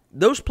Tech,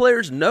 those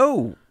players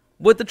know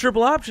what the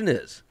triple option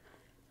is.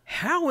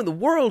 How in the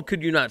world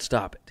could you not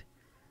stop it?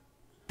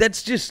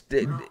 That's just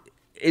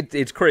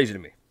it's crazy to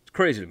me. It's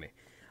crazy to me.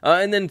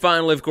 And then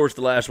finally, of course,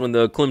 the last one,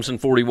 the Clemson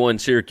 41,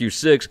 Syracuse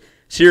 6.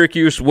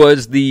 Syracuse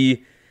was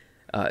the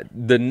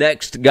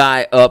next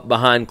guy up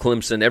behind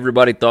Clemson.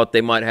 Everybody thought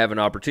they might have an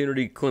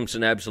opportunity.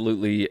 Clemson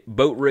absolutely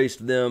boat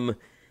raced them,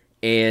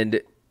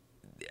 and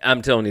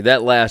I'm telling you,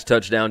 that last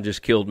touchdown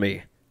just killed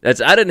me. I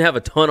didn't have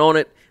a ton on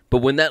it,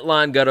 but when that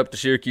line got up to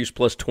Syracuse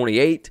plus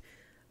 28,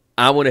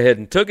 I went ahead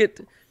and took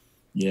it.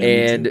 Yeah,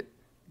 and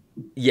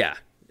yeah,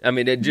 I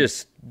mean, it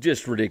just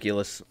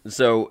ridiculous.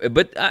 So,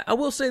 but I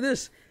will say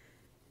this.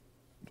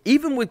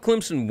 Even with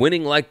Clemson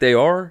winning like they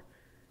are,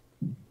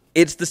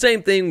 it's the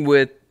same thing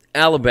with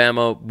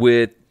Alabama,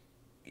 with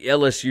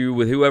LSU,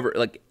 with whoever.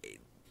 Like,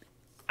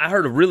 I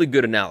heard a really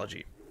good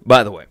analogy,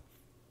 by the way.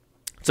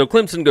 So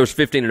Clemson goes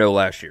 15-0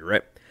 last year,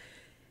 right?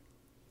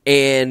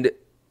 And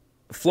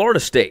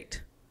Florida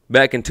State,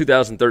 back in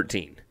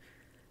 2013,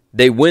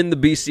 they win the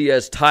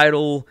BCS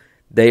title.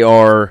 They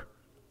are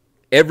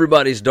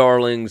everybody's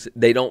darlings.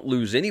 They don't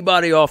lose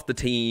anybody off the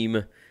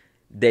team.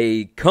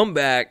 They come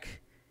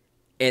back,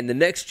 and the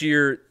next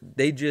year,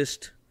 they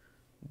just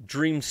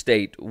Dream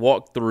State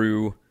walk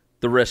through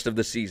the rest of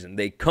the season.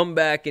 They come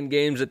back in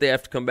games that they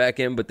have to come back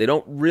in, but they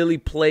don't really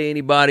play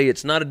anybody.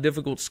 It's not a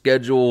difficult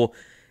schedule,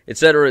 et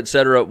cetera, et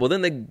cetera. Well,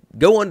 then they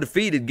go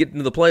undefeated, get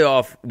into the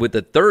playoff with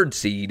the 3rd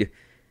seed,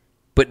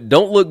 but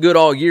don't look good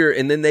all year,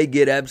 and then they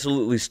get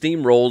absolutely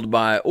steamrolled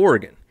by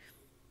Oregon.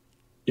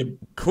 Yep.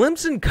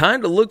 Clemson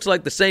kind of looks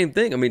like the same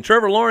thing. I mean,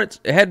 Trevor Lawrence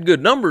had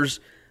good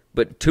numbers,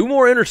 but 2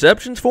 more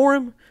interceptions for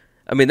him?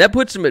 I mean, that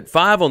puts him at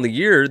 5 on the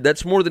year.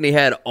 That's more than he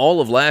had all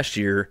of last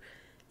year.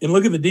 And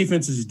look at the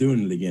defenses he's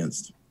doing it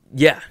against.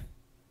 Yeah.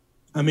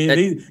 I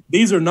mean,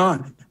 these are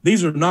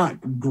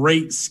not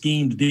great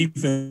schemed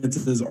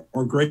defenses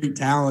or great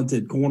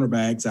talented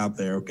cornerbacks out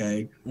there,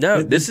 okay?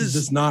 No, this is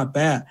just not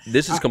that.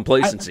 This is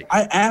complacency.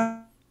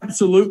 I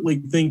absolutely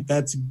think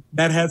that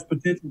has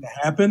potential to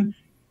happen.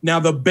 Now,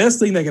 the best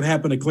thing that can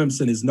happen to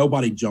Clemson is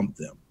nobody jumped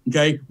them,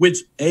 okay? Which,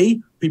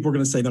 people are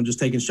going to say I'm just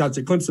taking shots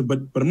at Clemson,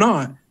 but I'm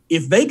not.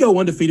 if they go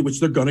undefeated,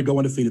 which they're going to go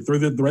undefeated through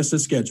the rest of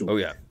the schedule,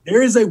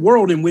 there is a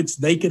world in which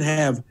they could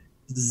have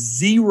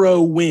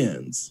 0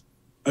 wins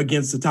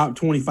against the top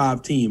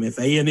 25 team if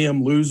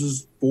A&M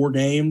loses 4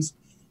 games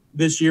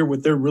this year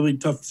with their really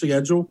tough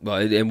schedule.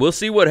 And we'll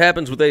see what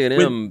happens with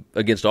A&M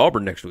against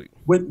Auburn next week.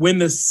 When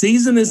the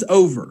season is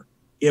over,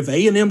 if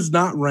A&M's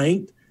not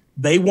ranked,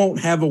 they won't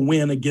have a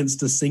win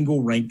against a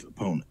single ranked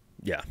opponent.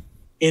 Yeah.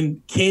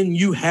 And can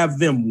you have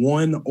them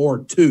 1 or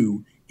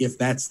 2 if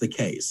that's the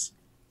case?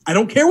 I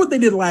don't care what they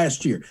did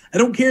last year. I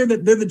don't care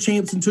that they're the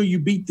champs until you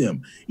beat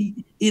them.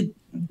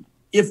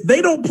 If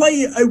they don't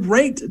play a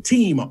ranked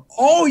team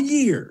all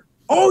year,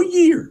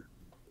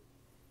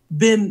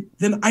 then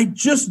I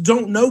just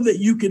don't know that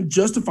you can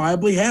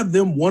justifiably have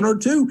them 1 or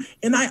 2.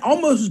 And I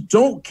almost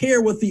don't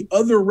care what the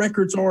other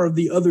records are of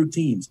the other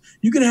teams.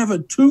 You can have a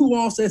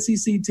 2-loss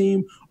SEC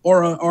team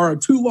or a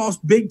 2-loss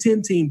Big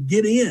Ten team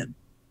get in.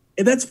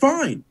 And that's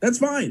fine. That's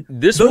fine.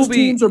 Those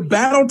teams are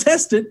battle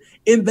tested,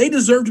 and they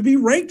deserve to be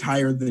ranked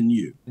higher than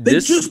you. They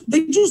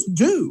just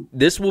do.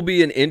 This will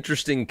be an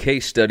interesting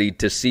case study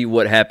to see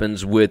what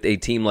happens with a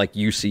team like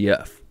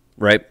UCF,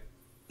 right?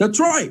 That's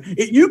right.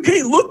 You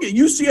can't look at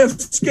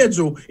UCF's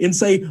schedule and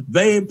say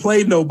they ain't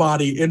played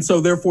nobody, and so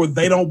therefore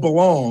they don't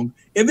belong.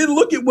 And then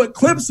look at what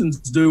Clemson's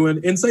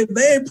doing and say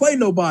they ain't played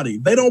nobody.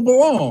 They don't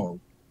belong.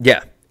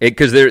 Yeah.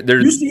 Because they're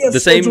UCF the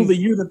same. The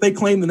year that they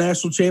claim the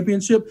national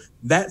championship,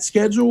 that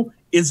schedule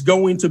is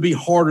going to be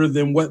harder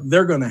than what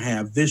they're going to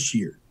have this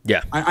year.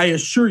 Yeah, I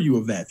assure you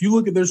of that. If you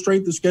look at their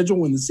strength of schedule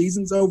when the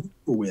season's over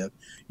with,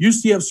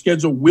 UCF's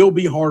schedule will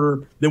be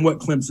harder than what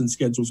Clemson's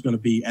schedule is going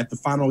to be at the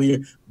final year.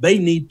 They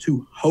need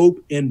to hope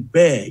and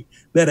beg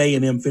that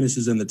A&M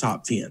finishes in the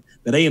top 10,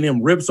 that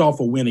A&M rips off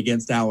a win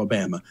against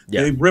Alabama.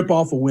 Yeah. They rip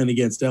off a win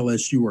against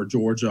LSU or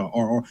Georgia,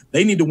 or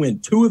they need to win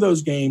 2 of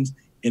those games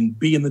and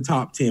be in the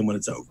top 10 when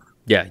it's over.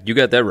 Yeah, you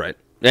got that right.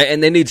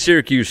 And they need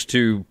Syracuse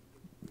to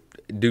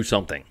do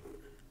something.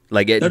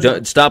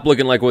 Stop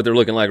looking like what they're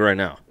looking like right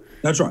now.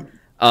 That's right.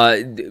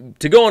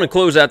 To go on and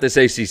close out this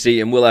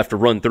ACC, and we'll have to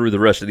run through the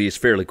rest of these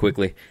fairly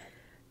quickly.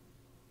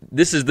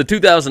 This is the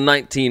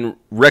 2019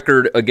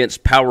 record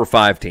against Power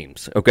 5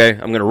 teams, okay?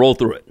 I'm going to roll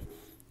through it.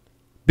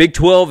 Big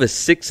 12 is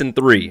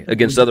 6-3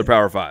 against other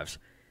Power 5s.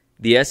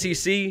 The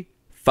SEC,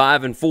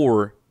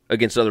 5-4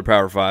 against other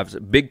Power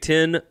 5s. Big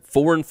 10,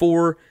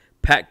 4-4.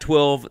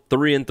 Pac-12,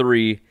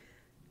 3-3.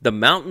 The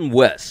Mountain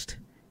West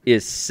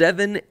is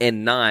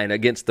 7-9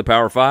 against the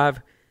Power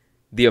 5.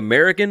 The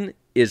American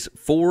is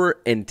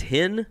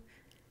 4-10.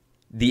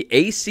 The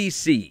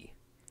ACC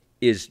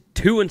is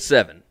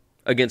 2-7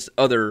 against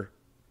other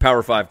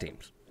Power 5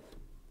 teams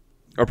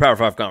or Power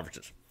 5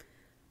 conferences.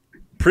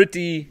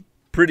 Pretty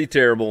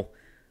terrible.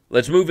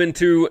 Let's move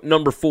into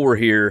number 4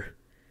 here.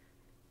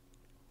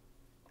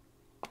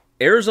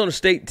 Arizona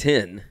State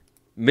 10,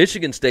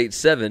 Michigan State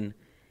 7.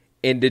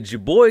 And did your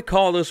boy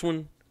call this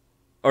one,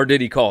 or did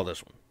he call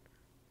this one?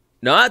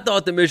 Now, I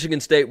thought that Michigan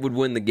State would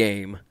win the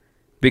game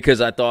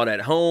because I thought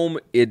at home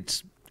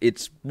it's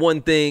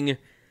one thing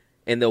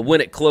and they'll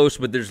win it close,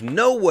 but there's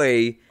no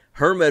way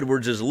Herm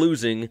Edwards is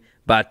losing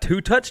by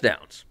 2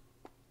 touchdowns.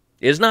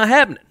 It's not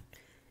happening.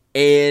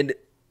 And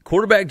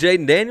quarterback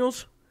Jaden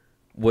Daniels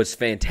was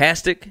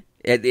fantastic.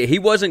 He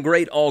wasn't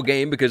great all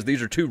game because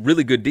these are 2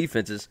 really good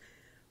defenses,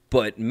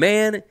 but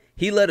man,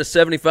 he led a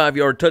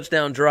 75-yard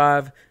touchdown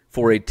drive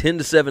for a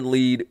 10-7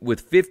 lead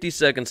with 50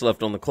 seconds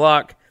left on the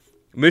clock.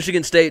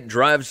 Michigan State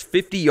drives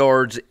 50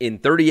 yards in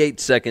 38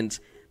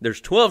 seconds.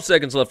 There's 12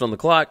 seconds left on the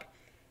clock.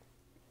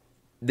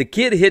 The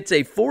kid hits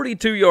a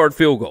 42-yard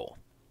field goal.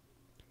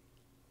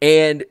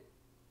 And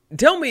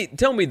tell me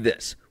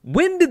this.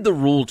 When did the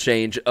rule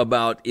change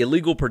about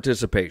illegal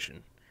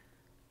participation?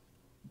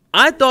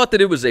 I thought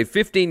that it was a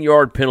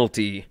 15-yard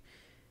penalty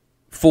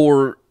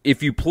for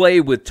if you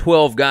play with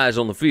 12 guys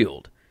on the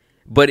field.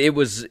 But it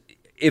was,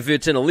 if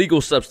it's an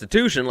illegal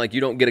substitution, like you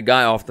don't get a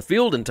guy off the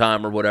field in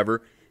time or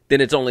whatever, then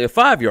it's only a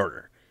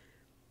 5-yarder.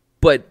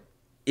 But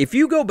if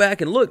you go back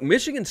and look,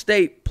 Michigan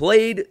State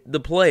played the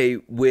play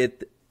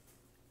with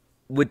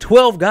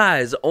 12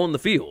 guys on the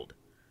field.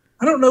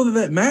 I don't know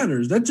that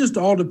matters. That just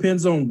all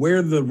depends on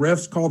where the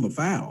refs call the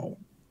foul.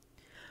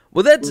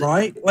 Well, that's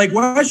right. Like,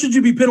 why should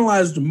you be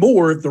penalized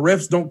more if the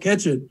refs don't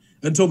catch it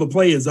until the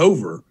play is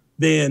over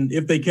than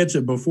if they catch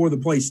it before the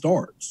play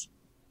starts?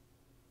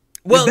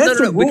 Well, that's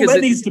a rule that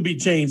needs to be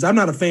changed. I'm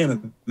not a fan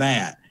of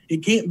that.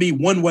 It can't be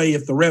one way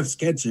if the refs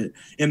catch it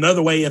and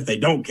another way if they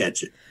don't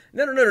catch it.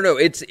 No.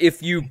 It's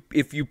if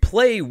you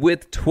play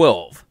with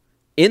 12.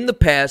 In the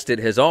past, it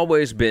has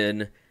always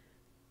been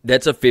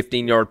that's a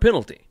 15-yard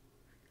penalty.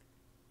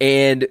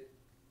 And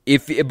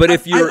if you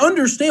I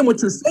understand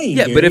what you're saying.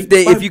 Yeah, Gary. But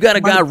if you got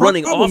a guy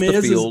running off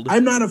the field,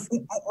 I'm not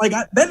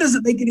that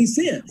doesn't make any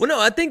sense. Well, no,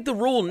 I think the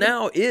rule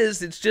now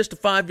is it's just a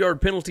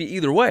 5-yard penalty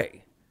either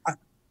way.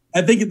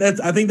 I think that's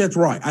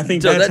right. I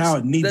think that's how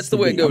it needs to be. That's the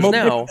way it goes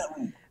now.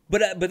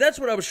 But that's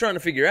what I was trying to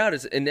figure out.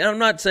 And I'm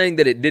not saying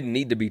that it didn't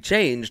need to be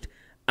changed.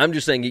 I'm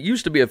just saying it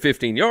used to be a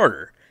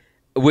 15-yarder.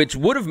 which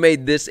would have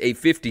made this a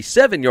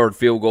 57-yard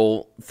field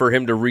goal for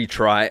him to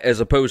retry as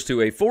opposed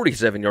to a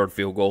 47-yard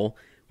field goal,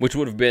 which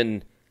would have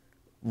been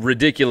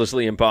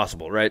ridiculously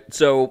impossible, right?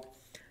 So,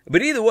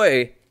 but either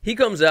way, he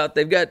comes out,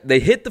 they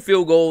hit the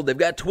field goal, they've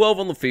got 12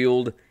 on the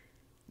field,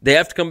 they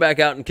have to come back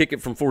out and kick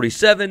it from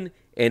 47,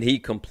 and he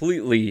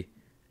completely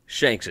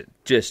shanks it,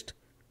 just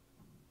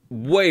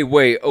way,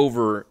 way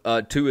over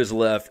to his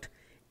left,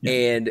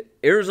 and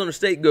Arizona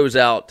State goes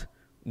out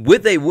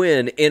with a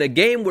win in a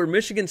game where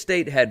Michigan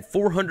State had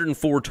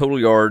 404 total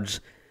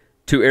yards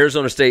to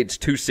Arizona State's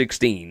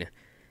 216.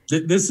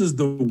 This is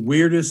the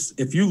weirdest.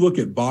 If you look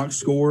at box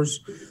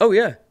scores. Oh,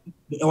 yeah.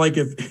 Like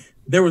if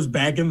there was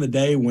back in the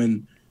day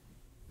when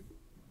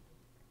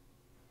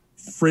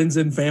friends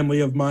and family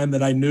of mine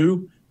that I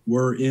knew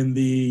were in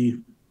the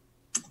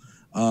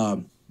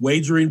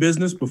wagering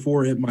business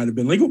before it might have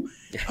been legal.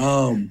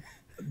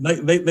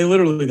 They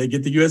literally, they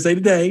get the USA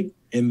Today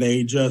and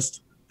they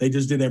just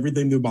did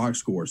everything through box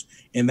scores.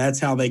 And that's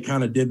how they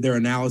kind of did their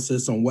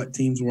analysis on what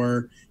teams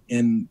were.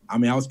 And I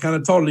mean, I was kind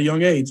of taught at a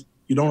young age,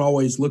 you don't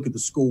always look at the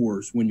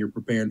scores when you're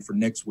preparing for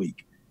next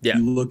week. Yeah.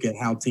 You look at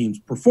how teams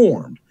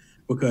performed,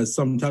 because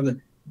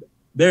sometimes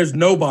there's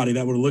nobody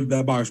that would have looked at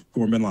that box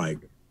score and been like,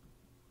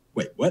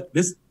 wait, what?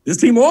 This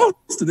team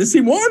lost and this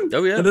team won?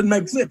 Oh, yeah. That doesn't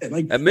make sense.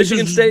 Like, at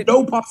Michigan State,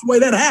 no possible way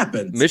that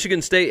happens.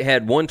 Michigan State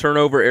had one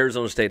turnover.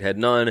 Arizona State had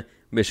none.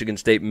 Michigan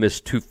State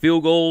missed 2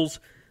 field goals.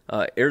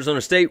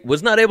 Arizona State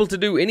was not able to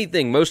do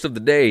anything most of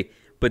the day,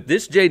 but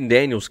this Jaden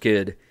Daniels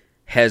kid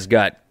has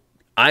got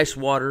ice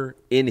water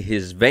in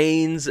his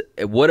veins,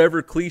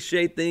 whatever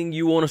cliche thing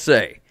you want to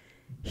say.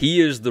 He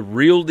is the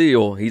real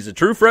deal. He's a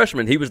true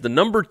freshman. He was the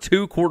number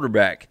 2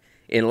 quarterback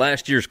in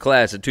last year's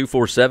class at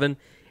 247,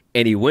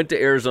 and he went to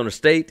Arizona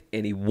State,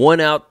 and he won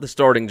out the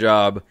starting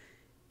job.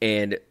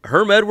 And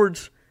Herm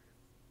Edwards,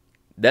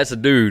 that's a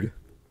dude.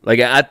 Like,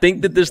 I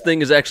think that this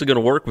thing is actually going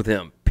to work with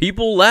him.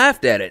 People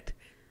laughed at it.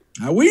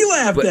 We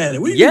laughed at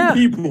it. We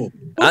people.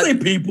 I say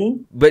people.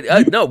 But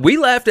no, we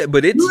laughed at it.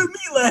 But you and me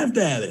laughed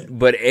at it.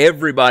 But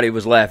everybody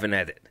was laughing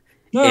at it.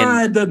 No,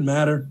 it doesn't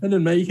matter. It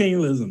doesn't matter. You can't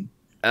listen.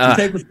 You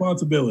take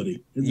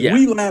responsibility. Yeah.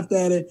 We laughed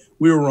at it.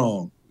 We were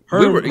wrong.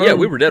 We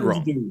were dead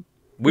wrong.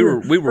 We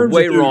were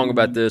way wrong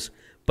about this.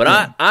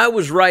 But I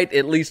was right,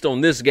 at least on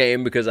this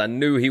game, because I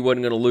knew he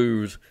wasn't going to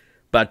lose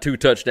by 2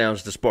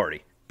 touchdowns to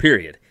Sparty,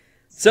 period.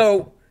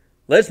 So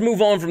let's move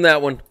on from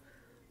that one.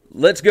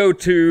 Let's go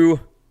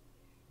to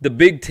the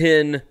Big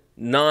Ten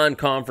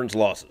non-conference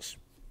losses.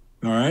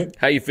 All right.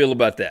 How you feel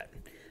about that?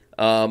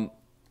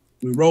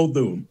 We rolled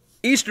through them.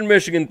 Eastern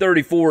Michigan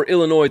 34,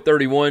 Illinois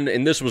 31,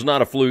 and this was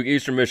not a fluke.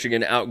 Eastern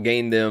Michigan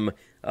outgained them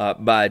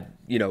by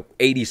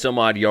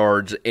 80-some-odd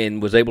yards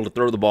and was able to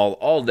throw the ball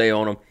all day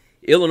on them.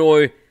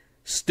 Illinois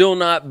still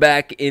not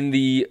back in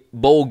the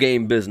bowl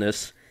game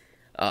business.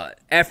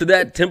 After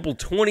that, Temple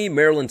 20,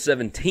 Maryland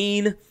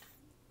 17.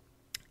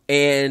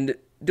 And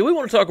do we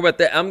want to talk about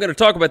that? I'm going to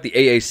talk about the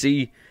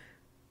AAC.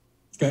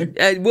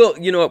 Okay. Well,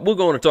 you know what? We'll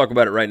go on and talk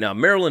about it right now.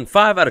 Maryland,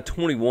 5 out of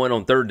 21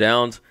 on third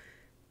downs.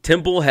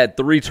 Temple had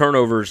 3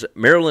 turnovers.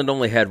 Maryland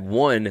only had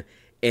 1,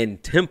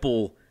 and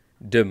Temple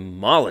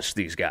demolished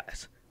these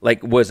guys.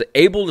 Like, was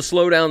able to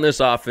slow down this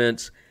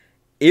offense.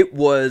 It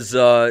was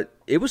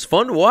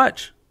fun to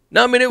watch.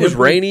 No, I mean, it was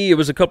rainy. It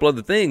was a couple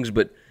other things,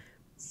 but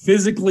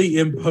physically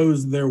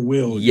imposed their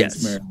will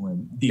against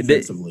Maryland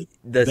defensively.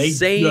 The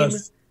same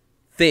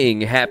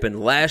thing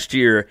happened last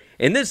year.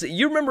 And this,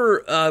 you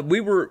remember, we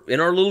were in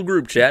our little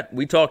group chat.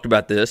 We talked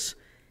about this,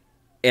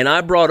 and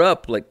I brought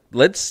up, like,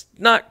 let's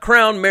not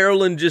crown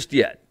Maryland just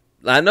yet.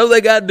 I know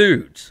they got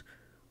dudes,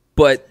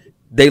 but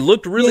they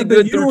looked really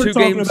good through 2 games.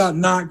 You were talking about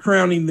not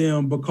crowning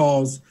them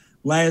because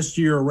last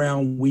year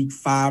around week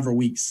 5 or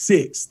week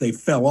 6, they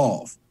fell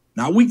off.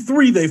 Now, week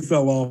 3, they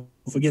fell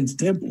off against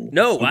Temple.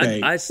 No,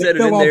 okay. I said it in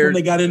there. They fell off when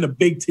they got into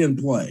Big Ten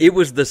play. It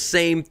was the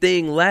same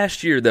thing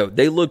last year, though.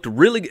 They looked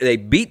really good. They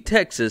beat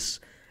Texas,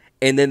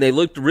 and then they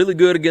looked really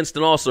good against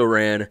an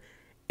also-ran.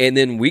 And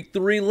then week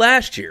 3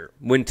 last year,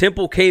 when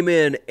Temple came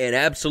in and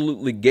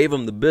absolutely gave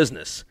them the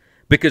business,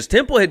 because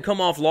Temple had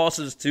come off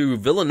losses to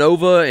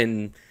Villanova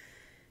and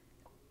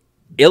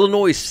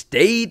Illinois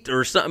State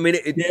or something. I mean,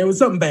 it was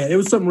something bad. It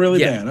was something really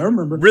bad. I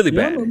remember. Really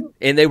bad.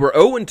 And they were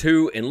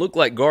 0-2 and looked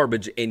like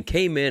garbage and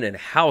came in and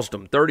housed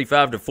them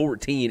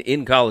 35-14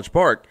 in College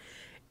Park.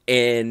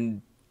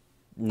 And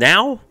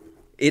now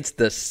it's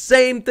the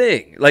same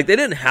thing. Like, they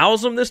didn't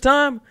house them this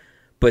time,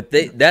 but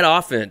that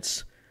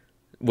offense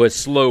was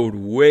slowed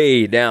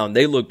way down.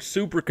 They looked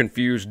super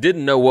confused,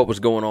 didn't know what was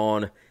going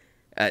on.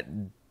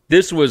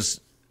 This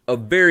was a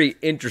very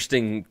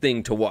interesting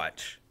thing to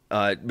watch.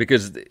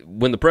 Because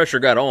when the pressure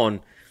got on,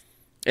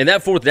 and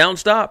that 4th down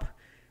stop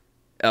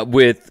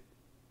with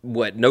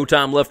no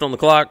time left on the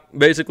clock,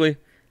 basically,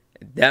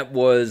 that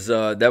was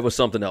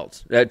something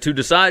else. To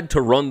decide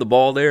to run the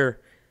ball there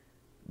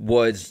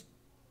was,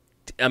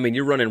 I mean,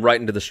 you're running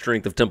right into the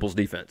strength of Temple's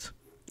defense.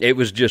 It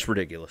was just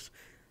ridiculous.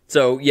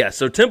 So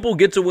Temple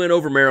gets a win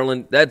over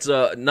Maryland. That's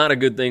not a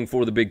good thing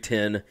for the Big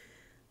Ten.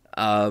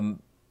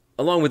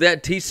 Along with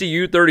that,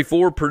 TCU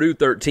 34, Purdue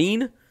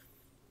 13.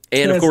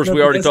 And, of course,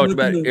 we already talked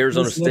about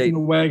Arizona State. That's nothing to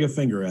wag a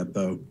finger at,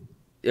 though.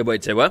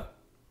 Wait, say what?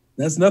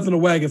 That's nothing to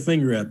wag a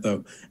finger at,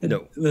 though. And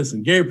no.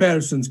 Listen, Gary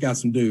Patterson's got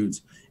some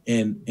dudes,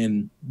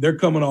 and they're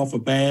coming off a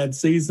bad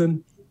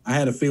season. I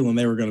had a feeling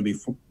they were going to be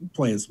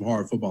playing some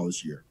hard football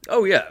this year.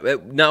 Oh, yeah.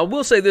 Now,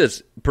 we'll say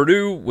this.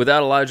 Purdue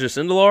without Elijah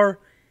Sindelar.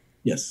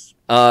 Yes.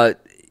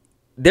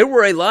 There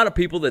were a lot of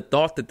people that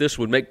thought that this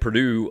would make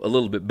Purdue a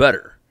little bit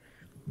better.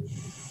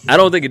 I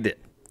don't think it did.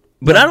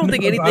 But I don't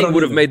think anything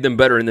would have made them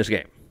better in this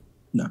game.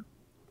 No.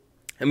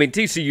 I mean,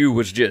 TCU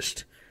was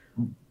just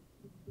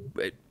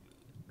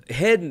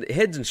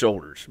heads and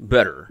shoulders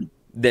better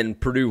than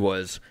Purdue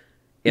was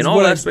in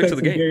all aspects of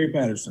the game. Gary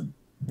Patterson.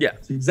 Yeah.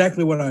 It's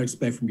exactly what I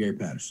expect from Gary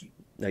Patterson.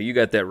 Now, you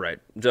got that right.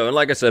 So, and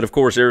like I said, of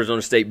course,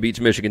 Arizona State beats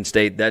Michigan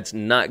State. That's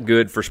not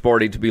good for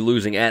Sparty to be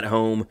losing at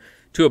home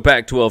to a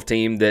Pac-12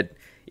 team that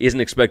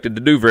isn't expected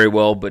to do very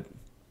well, but,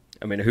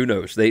 I mean, who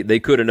knows? They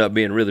could end up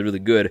being really, really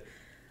good.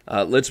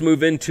 Let's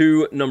move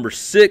into number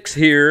 6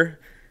 here.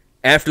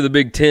 After the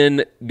Big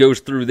Ten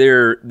goes through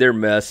their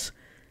mess,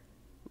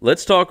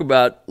 let's talk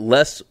about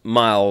Les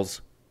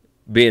Miles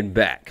being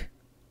back.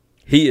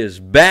 He is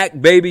back,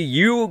 baby.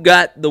 You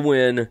got the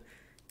win.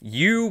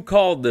 You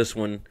called this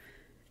one.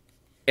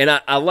 And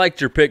I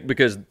liked your pick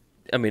because,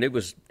 I mean, it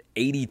was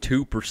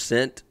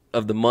 82%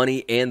 of the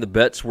money and the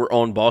bets were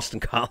on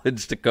Boston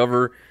College to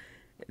cover.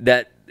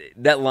 That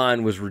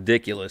line was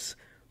ridiculous.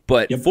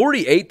 But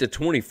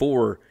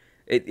 48-24,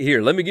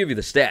 here, let me give you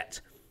the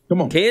stats.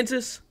 Come on.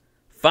 Kansas,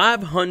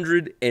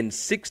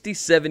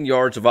 567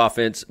 yards of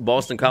offense.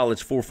 Boston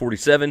College,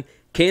 447.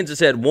 Kansas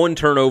had 1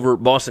 turnover.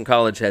 Boston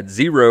College had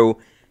 0.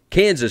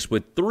 Kansas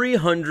with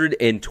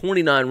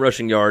 329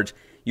 rushing yards.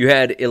 You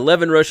had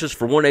 11 rushes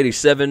for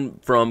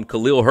 187 from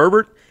Khalil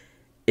Herbert.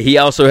 He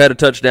also had a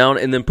touchdown.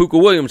 And then Puka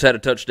Williams had a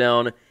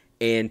touchdown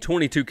and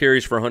 22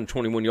 carries for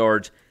 121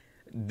 yards.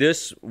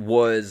 This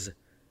was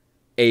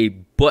a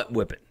butt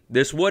whipping.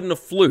 This wasn't a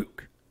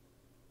fluke.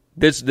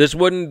 This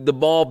wasn't the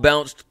ball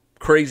bounced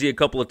crazy a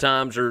couple of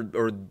times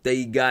or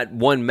they got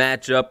one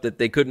matchup that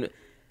they couldn't.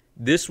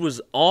 This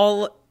was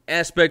all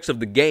aspects of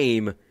the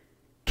game.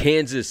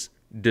 Kansas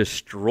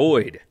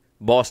destroyed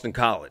Boston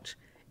College.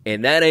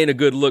 And that ain't a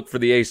good look for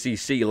the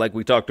ACC like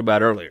we talked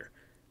about earlier.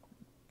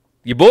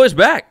 Your boy's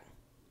back.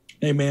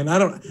 Hey, man, I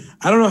don't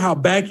know how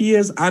back he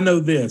is. I know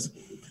this.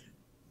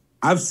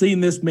 I've seen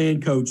this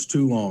man coach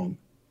too long.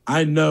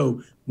 I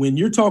know when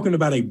you're talking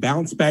about a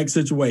bounce-back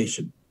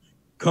situation,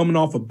 coming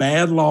off a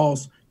bad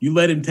loss, you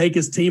let him take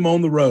his team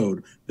on the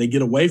road. They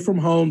get away from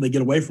home. They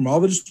get away from all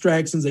the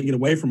distractions. They get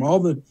away from all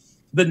the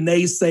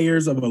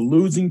naysayers of a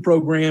losing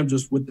program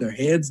just with their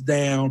heads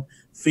down,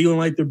 feeling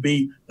like they're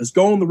beat. Let's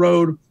go on the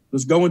road.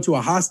 Let's go into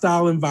a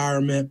hostile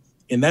environment,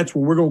 and that's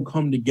where we're going to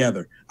come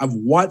together. I've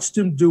watched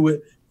him do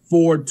it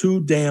for too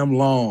damn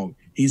long.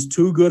 He's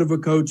too good of a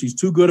coach. He's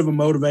too good of a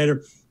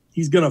motivator.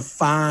 He's going to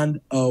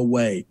find a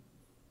way.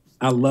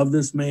 I love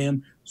this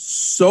man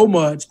so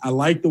much. I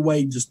like the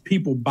way just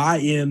people buy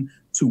in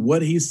to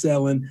what he's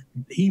selling.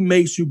 He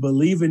makes you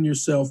believe in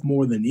yourself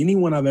more than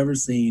anyone I've ever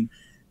seen.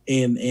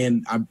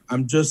 And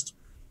I'm just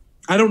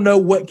 – I don't know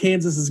what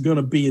Kansas is going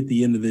to be at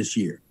the end of this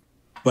year.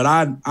 But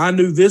I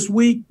knew this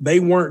week they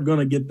weren't going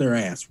to get their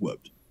ass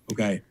whooped,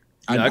 okay?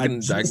 I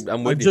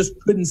just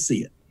couldn't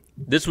see it.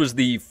 This was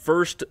the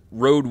first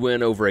road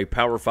win over a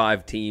Power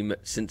 5 team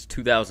since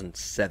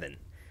 2007.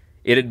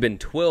 It had been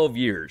 12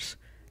 years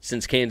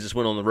since Kansas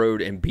went on the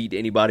road and beat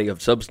anybody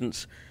of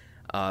substance.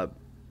 And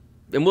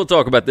we'll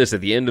talk about this at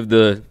the end of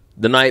the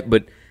night,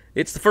 but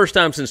it's the first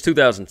time since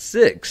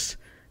 2006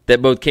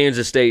 that both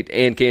Kansas State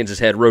and Kansas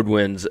had road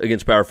wins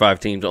against Power 5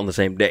 teams on the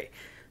same day.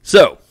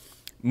 So,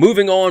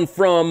 moving on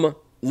from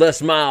Les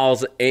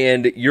Miles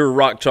and your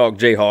Rock Chalk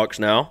Jayhawks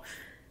now.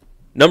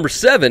 Number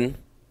 7,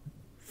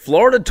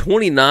 Florida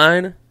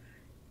 29,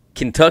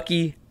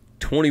 Kentucky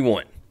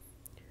 21.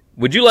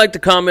 Would you like to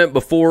comment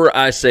before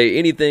I say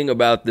anything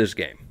about this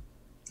game?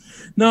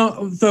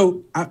 No,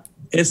 so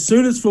as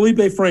soon as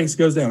Felipe Franks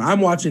goes down, I'm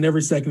watching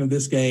every second of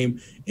this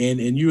game, and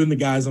you and the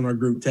guys on our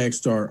group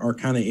text are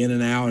kind of in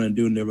and out and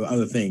doing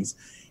other things.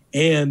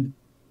 And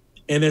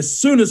as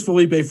soon as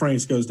Felipe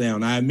Franks goes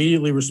down, I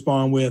immediately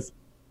respond with,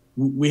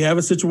 we have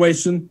a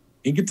situation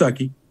in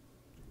Kentucky,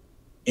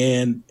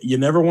 and you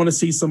never want to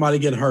see somebody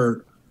get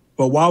hurt.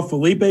 But while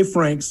Felipe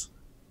Franks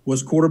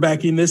was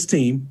quarterbacking this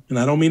team, and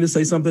I don't mean to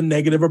say something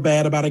negative or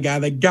bad about a guy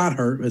that got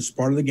hurt, it's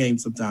part of the game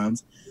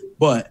sometimes,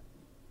 but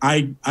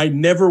I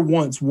never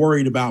once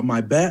worried about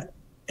my bet,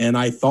 and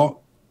I thought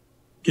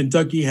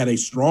Kentucky had a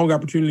strong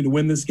opportunity to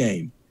win this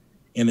game.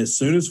 And as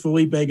soon as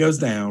Felipe goes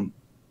down,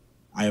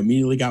 I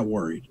immediately got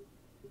worried.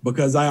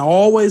 Because I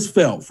always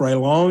felt for a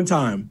long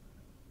time,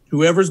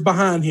 whoever's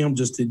behind him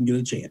just didn't get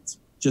a chance.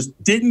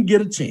 Just didn't get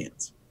a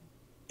chance.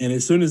 And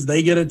as soon as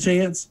they get a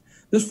chance,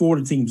 this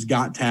Florida team's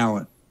got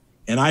talent.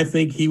 And I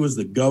think he was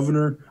the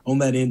governor on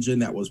that engine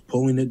that was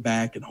pulling it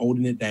back and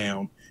holding it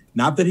down.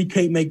 Not that he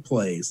can't make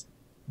plays,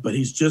 but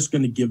he's just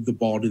going to give the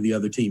ball to the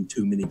other team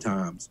too many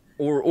times.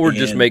 Or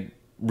just make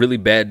really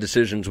bad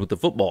decisions with the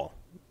football.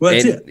 Well,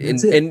 that's it.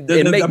 And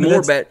make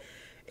more bad.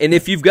 And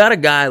if you've got a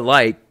guy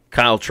like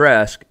Kyle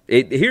Trask,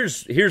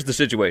 here's the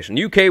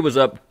situation. UK was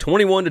up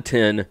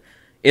 21-10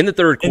 in the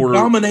third quarter,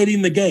 and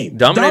dominating the game,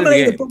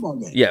 dominating the football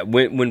game. Yeah,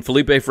 when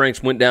Felipe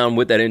Franks went down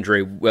with that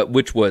injury,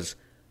 which was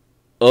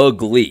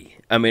ugly.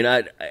 I mean,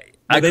 I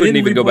couldn't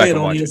even go back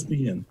and watch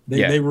ESPN.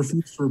 They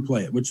refused to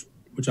replay it, which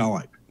I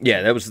like.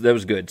 Yeah, that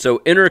was good.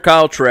 So enter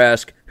Kyle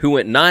Trask, who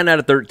went 9 out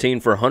of 13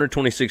 for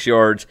 126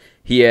 yards.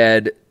 He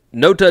had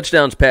no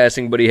touchdowns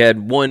passing, but he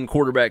had one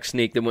quarterback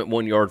sneak that went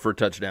 1 yard for a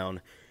touchdown.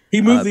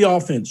 He moved the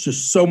offense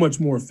just so much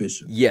more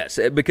efficient. Yes,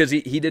 because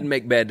he didn't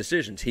make bad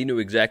decisions. He knew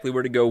exactly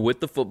where to go with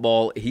the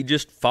football. He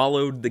just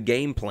followed the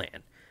game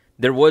plan.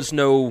 There was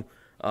no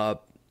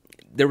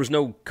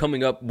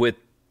coming up with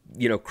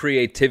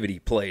creativity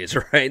plays,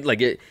 right?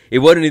 Like it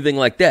wasn't anything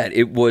like that.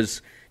 It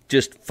was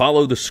just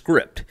follow the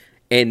script.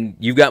 And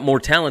you've got more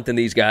talent than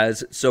these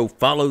guys, so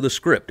follow the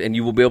script, and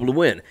you will be able to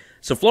win.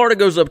 So Florida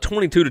goes up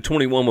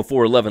 22-21 with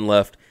 4:11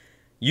 left.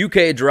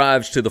 UK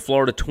drives to the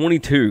Florida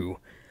 22,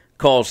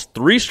 calls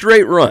 3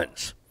 straight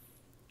runs,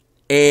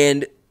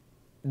 and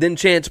then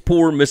Chance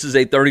Poore misses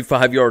a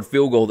 35-yard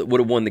field goal that would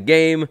have won the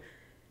game.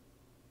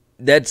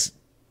 That's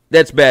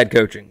bad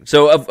coaching.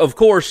 So, of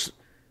course,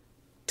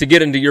 to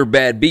get into your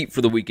bad beat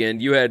for the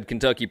weekend, you had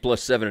Kentucky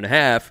plus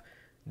 7.5.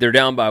 They're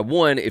down by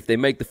 1. If they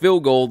make the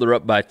field goal, they're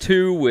up by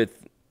 2 with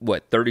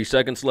 30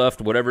 seconds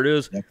left, whatever it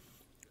is. Yep.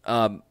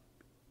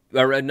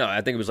 No,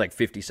 I think it was like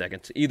 50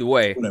 seconds. Either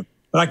way. But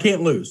I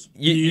can't lose.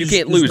 You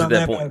can't lose at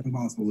that point. It's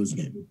impossible to lose a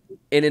game.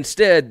 And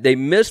instead, they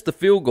missed the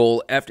field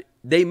goal after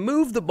they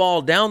moved the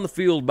ball down the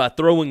field by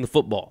throwing the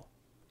football.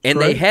 And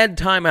They had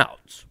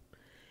timeouts.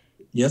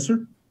 Yes,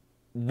 sir.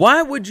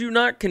 Why would you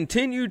not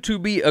continue to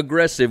be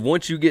aggressive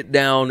once you get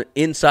down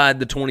inside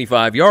the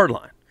 25-yard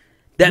line?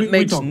 That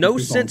makes no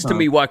sense to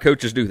me why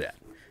coaches do that.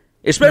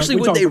 Especially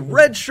with a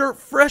redshirt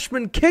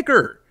freshman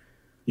kicker.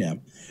 Yeah,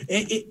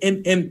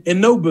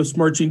 and no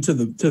besmirching to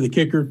the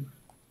kicker,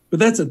 but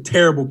that's a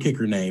terrible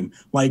kicker name.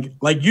 Like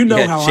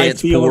how I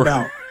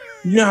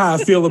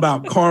feel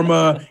about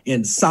karma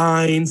and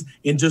signs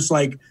and just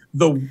like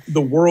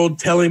the world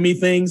telling me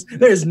things.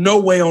 There's no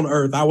way on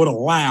earth I would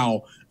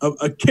allow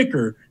a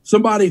kicker,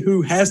 somebody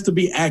who has to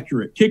be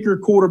accurate, kicker,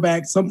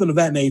 quarterback, something of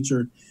that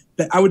nature.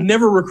 That I would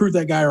never recruit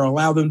that guy or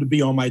allow them to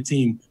be on my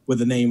team with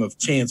the name of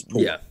Chance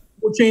Poore. Yeah.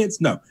 Chance?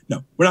 No,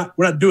 we're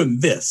not doing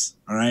this.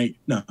 All right,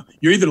 no,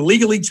 you're either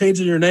legally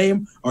changing your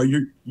name or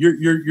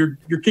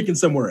you're kicking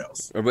somewhere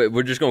else. Or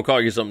we're just gonna call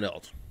you something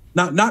else.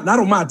 Not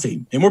on my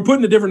team, and we're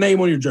putting a different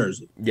name on your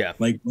jersey. Yeah,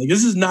 like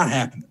this is not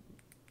happening.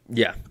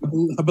 Yeah,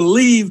 I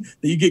believe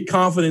that you get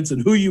confidence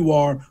in who you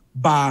are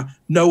by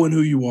knowing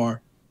who you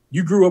are.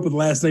 You grew up with the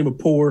last name of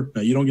Poore.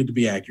 No, you don't get to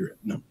be accurate.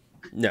 No.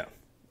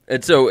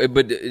 And so,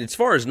 but as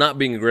far as not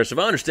being aggressive,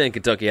 I understand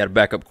Kentucky had a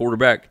backup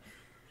quarterback.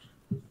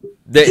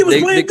 He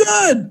was playing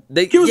good.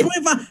 He was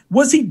playing fine.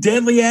 Was he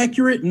deadly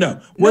accurate?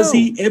 No. Was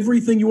he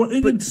everything you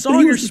wanted? But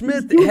Sawyer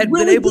Smith had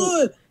been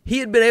able. He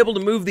had been able to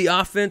move the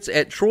offense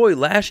at Troy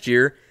last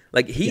year.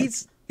 Like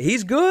he's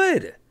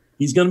good.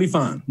 He's going to be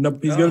fine. No,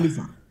 he's going to be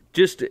fine.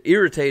 Just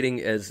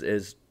irritating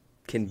as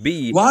can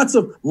be. Lots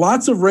of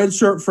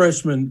redshirt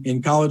freshmen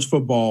in college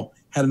football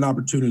had an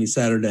opportunity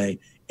Saturday,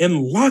 and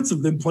lots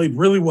of them played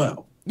really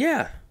well.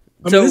 Yeah.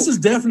 I mean, this is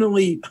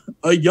definitely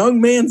a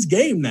young man's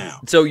game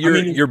now. So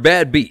your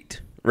bad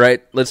beat,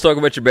 right? Let's talk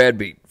about your bad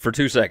beat for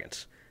 2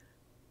 seconds.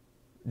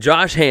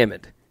 Josh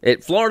Hammond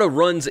at Florida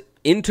runs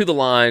into the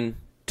line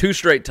 2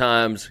 straight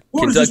times.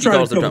 Kentucky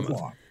calls the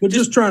timeout. We're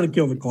just trying to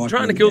kill the clock.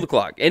 Trying to kill the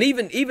clock. And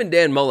even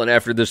Dan Mullen,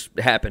 after this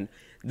happened,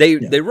 they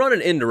run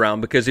an end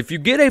around because if you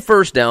get a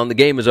first down, the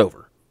game is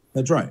over.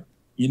 That's right.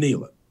 You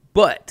kneel it.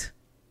 But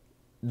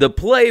the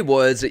play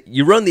was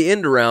you run the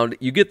end around,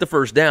 you get the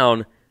first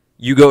down,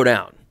 you go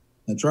down.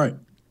 That's right.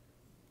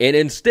 And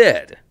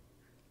instead,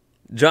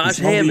 Josh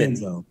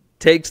Hammond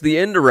takes the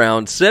end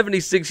around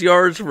 76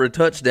 yards for a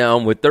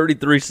touchdown with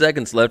 33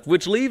 seconds left,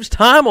 which leaves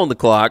time on the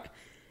clock,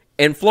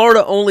 and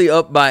Florida only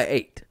up by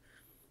 8,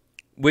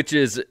 which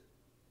is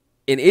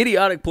an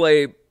idiotic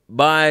play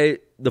by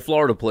the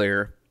Florida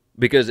player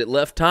because it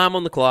left time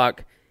on the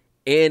clock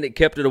and it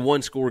kept it a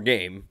 1-score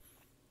game.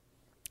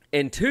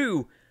 And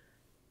 2,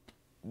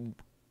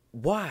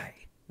 why?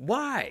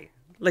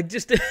 Like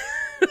just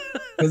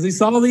because he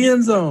saw the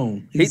end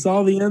zone. He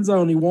saw the end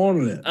zone. He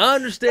wanted it. I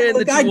understand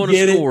that you want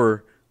to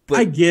score. But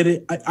I get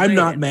it. I'm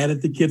not mad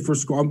at the kid for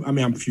scoring. I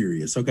mean, I'm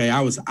furious. Okay,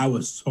 I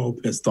was so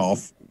pissed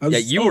off.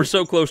 You were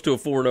so close to a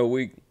 4-0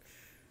 week.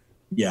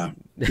 Yeah.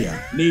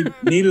 Needed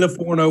a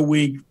 4-0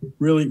 week.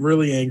 Really,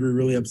 really angry.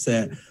 Really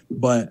upset.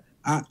 But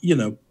I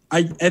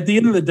at the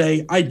end of the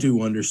day, I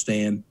do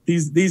understand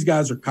these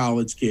guys are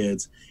college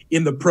kids.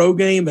 In the pro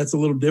game, that's a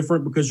little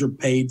different because you're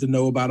paid to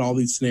know about all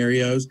these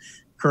scenarios.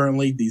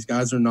 Currently, these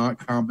guys are not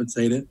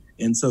compensated,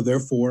 and so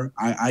therefore,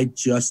 I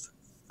just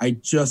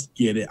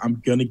get it. I'm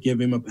gonna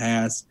give him a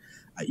pass.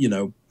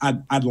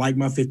 I'd like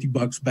my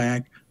 $50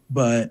 back,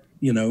 but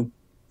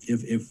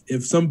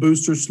if some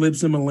booster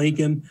slips him a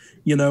Lincoln,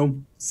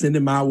 send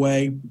him my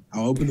way.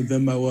 I'll open the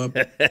Venmo up,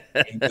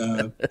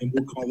 and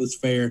we'll call this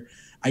fair.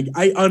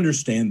 I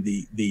understand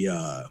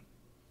the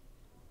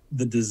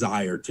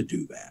desire to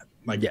do that.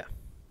 Like, yeah,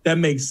 that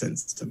makes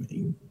sense to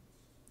me.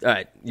 All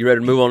right, you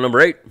ready to move on?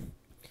 Number 8.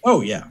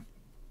 Oh yeah,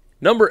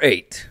 number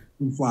 8.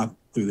 We'll fly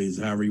through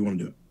these however you want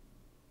to do it.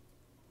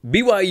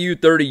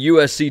 BYU 30,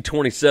 USC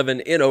 27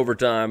 in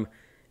overtime.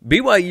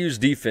 BYU's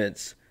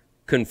defense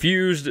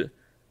confused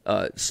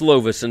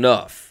Slovis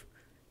enough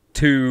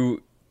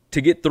to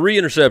get 3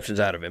 interceptions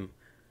out of him.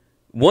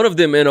 One of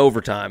them in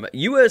overtime.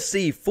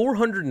 USC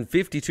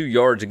 452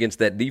 yards against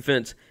that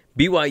defense.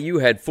 BYU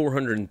had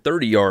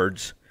 430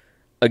 yards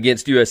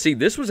against USC.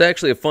 This was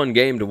actually a fun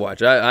game to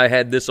watch. I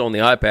had this on the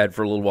iPad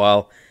for a little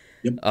while.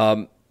 Yep.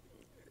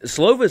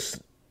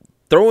 Slovis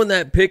throwing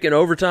that pick in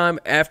overtime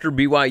after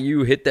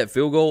BYU hit that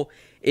field goal,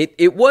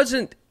 it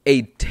wasn't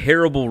a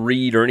terrible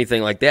read or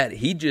anything like that.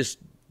 He just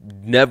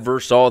never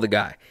saw the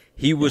guy.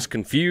 He was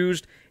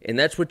confused, and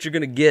that's what you're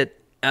going to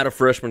get out of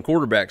freshman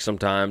quarterbacks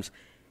sometimes.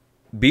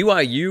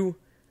 BYU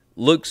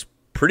looks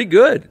pretty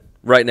good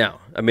right now.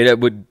 I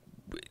mean,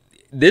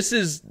 this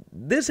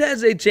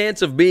has a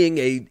chance of being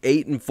a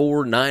 8-4,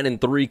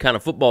 9-3 kind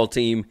of football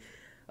team.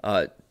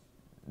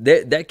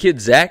 That kid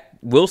Zach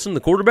Wilson,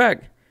 the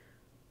quarterback,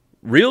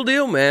 real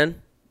deal,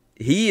 man.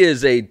 He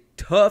is a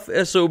tough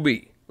SOB.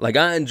 Like,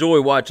 I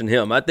enjoy watching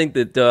him. I think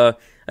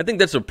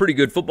that's a pretty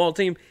good football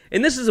team,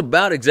 and this is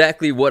about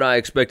exactly what I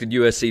expected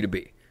USC to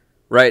be.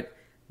 Right?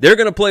 They're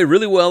going to play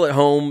really well at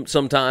home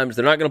sometimes.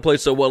 They're not going to play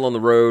so well on the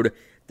road.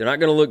 They're not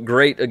going to look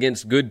great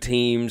against good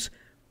teams,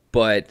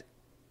 but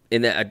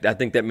I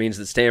think that means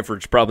that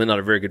Stanford's probably not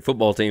a very good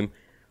football team.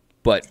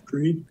 But,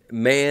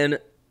 man,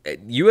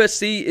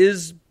 USC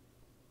is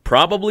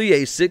probably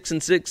a 6-6,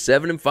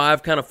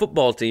 7-5 kind of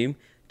football team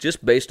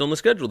just based on the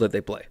schedule that they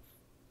play.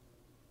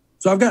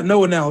 So I've got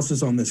no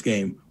analysis on this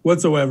game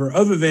whatsoever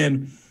other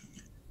than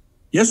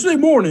yesterday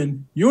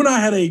morning, you and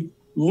I had a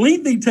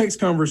lengthy text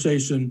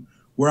conversation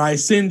where I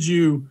send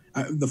you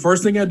the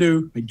first thing I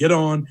do, I get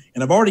on,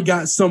 and I've already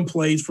got some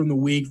plays from the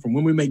week from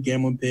when we make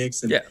gambling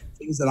picks and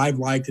things that I've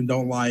liked and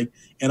don't like.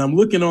 And I'm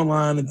looking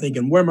online and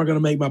thinking, where am I going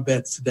to make my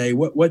bets today?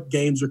 What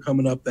games are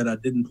coming up that I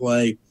didn't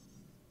play?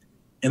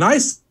 And I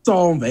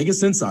saw on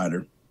Vegas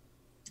Insider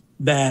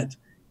that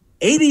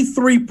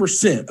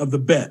 83% of the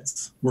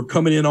bets were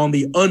coming in on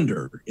the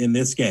under in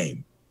this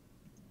game.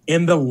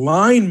 And the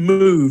line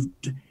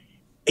moved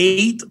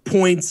 8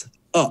 points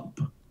up.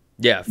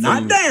 Yeah.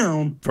 Not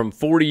down. From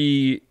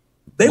 40.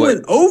 They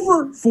went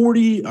over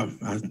 40. I'd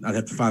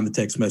have to find the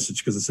text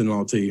message because I sent it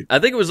all to you. I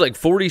think it was like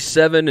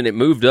 47 and it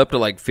moved up to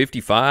like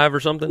 55 or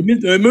something.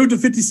 It moved to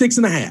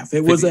 56.5.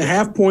 It was a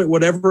half point,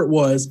 whatever it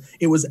was.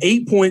 It was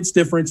 8 points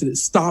difference and it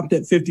stopped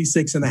at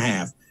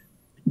 56.5.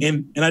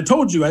 And I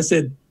told you, I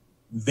said,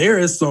 there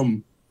is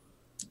some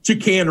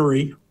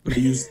chicanery, to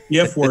use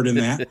the F word in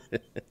that,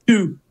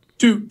 to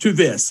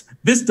this.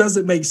 This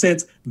doesn't make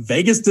sense.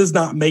 Vegas does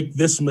not make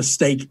this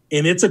mistake,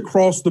 and it's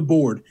across the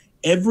board.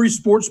 Every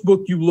sports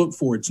book you look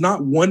for, it's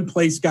not one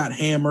place got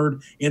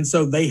hammered, and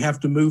so they have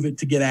to move it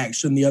to get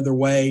action the other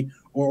way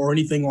or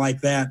anything like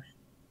that.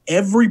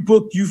 Every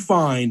book you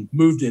find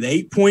moved it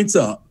 8 points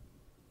up,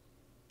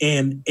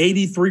 and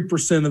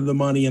 83% of the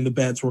money and the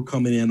bets were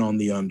coming in on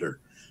the under.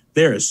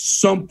 There is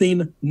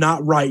something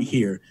not right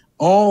here.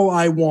 All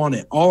I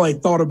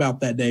thought about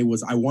that day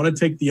was I want to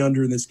take the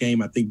under in this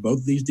game. I think both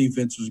of these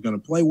defenses are going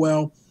to play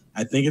well.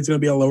 I think it's going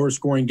to be a lower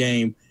scoring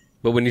game.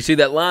 But when you see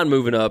that line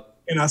moving up.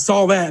 And I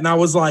saw that and I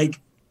was like,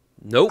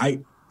 nope.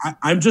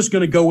 I'm just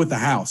going to go with the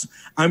house.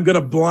 I'm going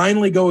to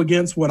blindly go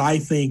against what I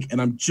think,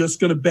 and I'm just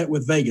going to bet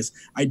with Vegas.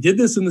 I did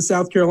this in the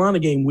South Carolina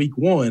game week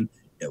 1.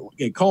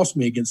 It cost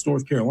me against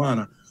North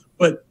Carolina.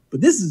 But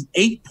this is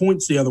 8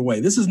 points the other way.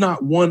 This is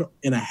not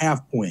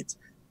 1.5 points.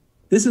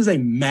 This is a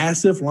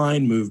massive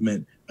line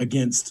movement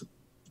against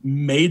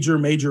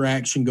major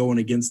action going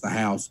against the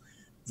house.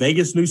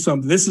 Vegas knew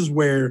something. This is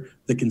where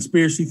the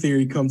conspiracy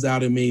theory comes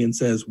out in me and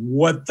says,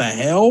 what the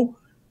hell?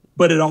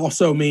 But it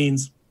also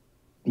means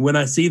when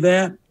I see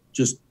that,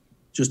 just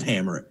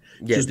hammer it.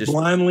 Yeah, just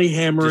blindly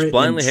hammer it. Just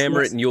blindly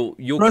hammer it, and you'll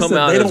come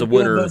out as a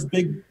winner.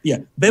 They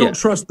don't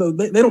trust those.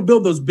 They don't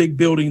build those big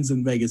buildings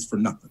in Vegas for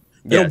nothing.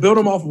 They don't build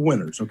them off of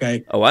winners.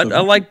 Okay. Oh, I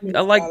like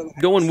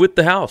going with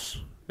the house.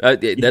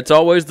 That's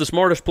always the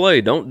smartest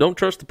play. Don't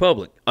trust the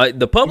public.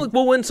 The public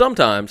will win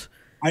sometimes.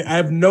 I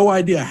have no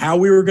idea how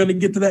we were going to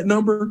get to that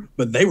number,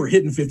 but they were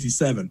hitting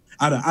 57.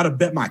 I'd have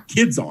bet my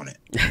kids on it.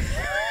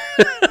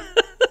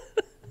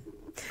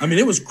 I mean,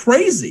 it was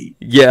crazy.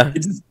 Yeah.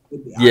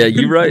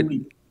 You're right.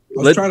 I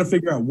was trying to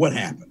figure out what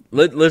happened.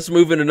 Let's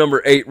move into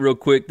number 8 real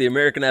quick. The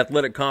American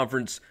Athletic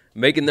Conference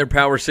making their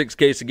Power 6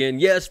 case again.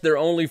 Yes, they're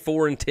only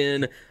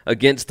 4-10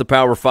 against the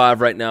Power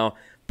 5 right now,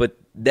 but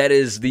that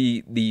is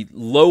the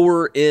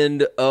lower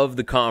end of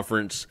the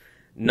conference,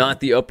 not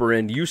the upper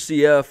end.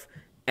 UCF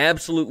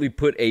absolutely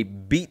put a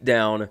beat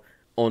down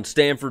on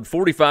Stanford,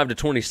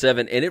 45-27,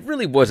 and it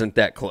really wasn't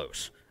that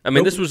close. I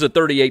mean, This was a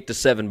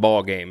 38-7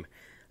 ball game.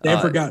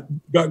 Stanford got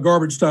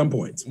garbage time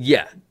points.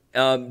 Yeah.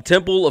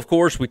 Temple, of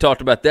course, we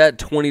talked about that,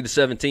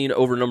 20-17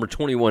 over number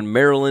 21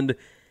 Maryland.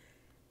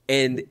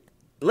 And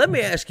let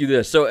me ask you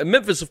this. So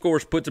Memphis, of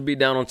course, puts a beat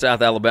down on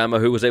South Alabama,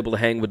 who was able to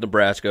hang with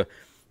Nebraska.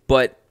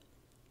 But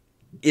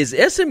is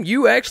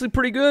SMU actually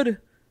pretty good?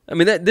 I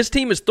mean, this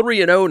team is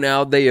 3-0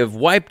 now. They have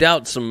wiped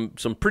out some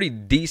pretty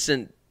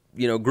decent,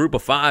 group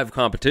of 5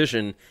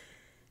 competition.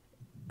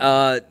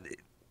 They've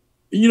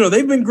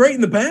been great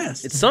in the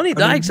past. Sonny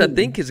Dykes, I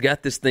think, has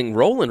got this thing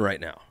rolling right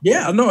now.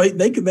 Yeah, no,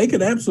 they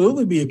could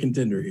absolutely be a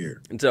contender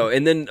here.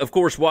 And then, of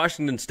course,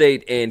 Washington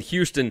State and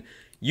Houston.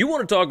 You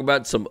want to talk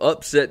about some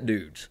upset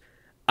dudes.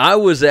 I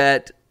was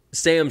at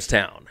Sam's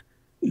Town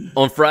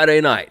on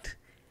Friday night.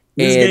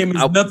 This game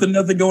is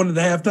nothing going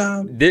into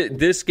halftime?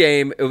 This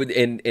game,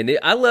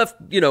 I left,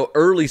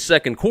 early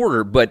second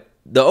quarter, but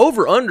the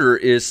over-under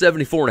is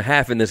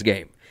 74.5 in this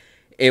game.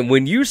 And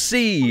when you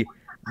see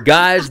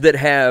guys that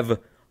have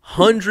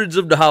hundreds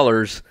of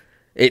dollars,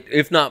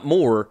 if not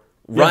more,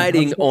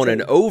 riding on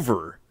an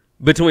over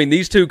between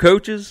these two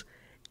coaches,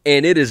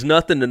 and it is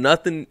nothing to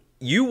nothing,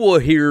 you will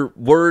hear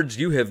words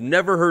you have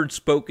never heard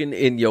spoken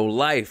in your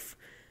life.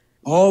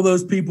 All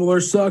those people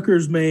are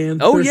suckers, man.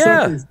 Oh, They're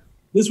yeah. Suckers.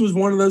 This was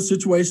one of those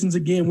situations,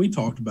 again, we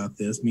talked about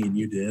this, me and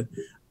you did,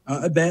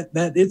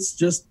 that it's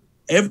just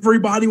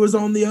everybody was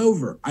on the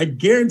over. I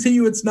guarantee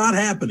you it's not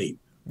happening.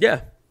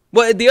 Yeah.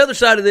 Well, the other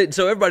side of it,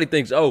 so everybody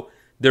thinks,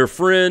 they're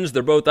friends,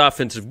 they're both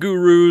offensive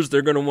gurus,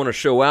 they're going to want to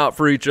show out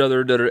for each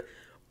other.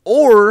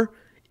 Or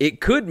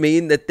it could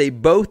mean that they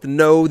both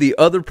know the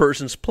other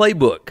person's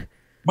playbook.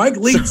 Mike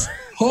Leach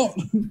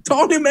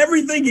taught him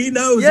everything he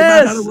knows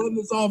about how to run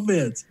this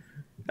offense.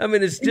 I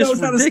mean, it's he knows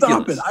how to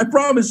stop it. I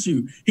promise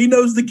you. He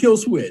knows the kill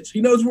switch.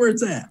 He knows where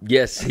it's at.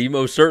 Yes, he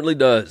most certainly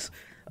does.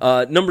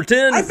 Number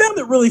 10. I found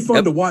it really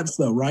fun to watch,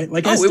 though, right?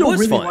 Like, I still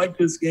really like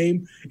this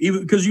game,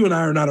 even because you and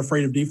I are not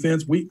afraid of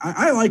defense.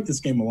 I like this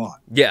game a lot.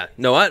 Yeah.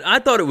 No, I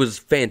thought it was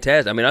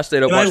fantastic. I mean, I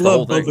stayed up and watched the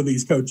whole thing. I love both of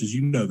these coaches.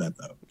 You know that,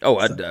 though. Oh,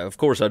 of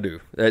course I do.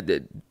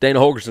 Dana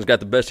Holgerson's got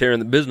the best hair in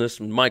the business,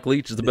 and Mike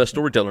Leach is the best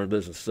storyteller in the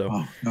business.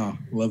 So,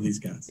 love these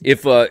guys.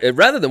 If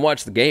rather than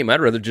watch the game,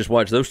 I'd rather just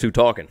watch those two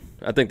talking.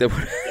 I think that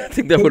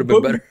would have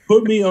been better.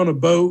 Put me on a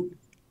boat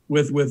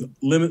with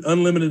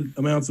unlimited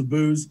amounts of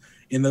booze.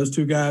 In those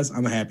two guys,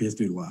 I'm the happiest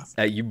dude alive.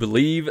 You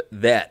believe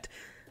that.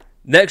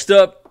 Next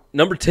up,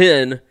 number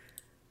 10,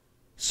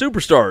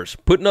 Superstars,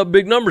 putting up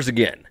big numbers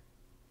again.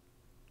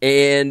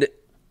 And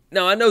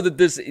now I know that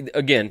this,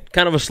 again,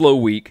 kind of a slow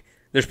week.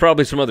 There's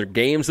probably some other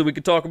games that we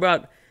could talk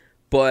about.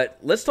 But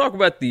let's talk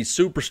about the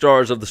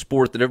superstars of the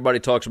sport that everybody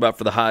talks about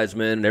for the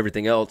Heisman and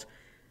everything else.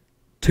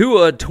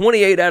 Tua,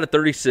 28 out of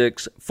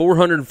 36,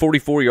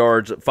 444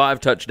 yards, 5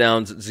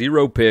 touchdowns,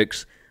 0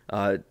 picks.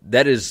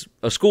 That is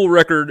a school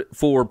record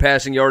for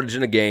passing yardage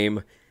in a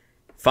game.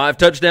 5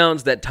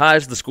 touchdowns, that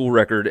ties the school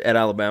record at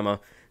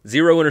Alabama.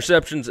 0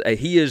 interceptions.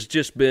 He has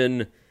just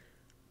been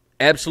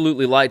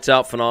absolutely lights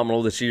out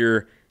phenomenal this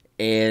year,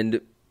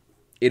 and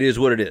it is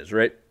what it is,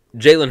 right?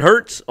 Jalen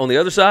Hurts on the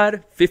other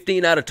side,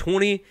 15 out of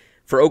 20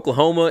 for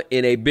Oklahoma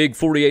in a big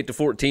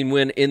 48-14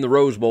 win in the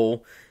Rose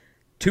Bowl.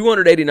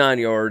 289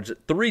 yards,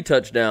 3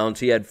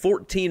 touchdowns. He had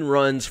 14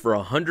 runs for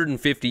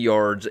 150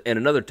 yards and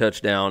another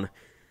touchdown.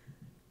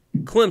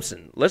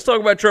 Clemson. Let's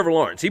talk about Trevor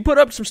Lawrence. He put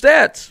up some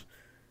stats.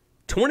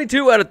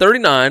 22 out of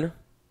 39.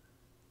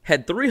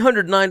 Had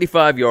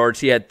 395 yards.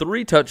 He had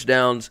 3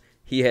 touchdowns.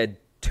 He had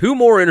 2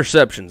 more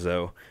interceptions,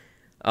 though.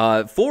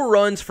 4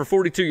 runs for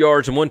 42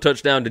 yards and 1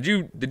 touchdown. Did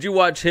you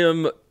watch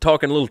him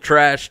talking a little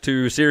trash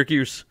to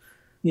Syracuse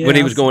when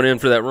he was going in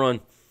for that run?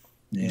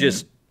 Yeah.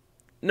 Just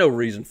no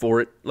reason for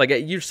it. Like,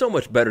 you're so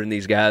much better than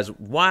these guys.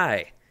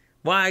 Why?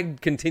 Why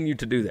continue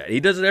to do that? He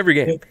does it every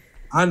game.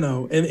 I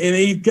know, and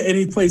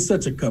he plays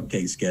such a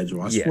cupcake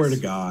schedule. I swear to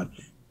God,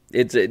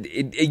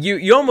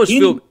 you almost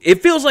feel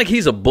it feels like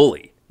he's a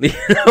bully. You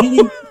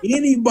know?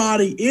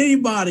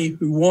 Anybody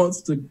who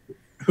wants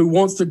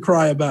to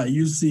cry about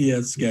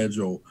UCF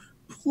schedule,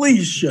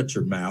 please shut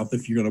your mouth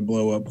if you're going to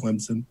blow up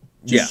Clemson.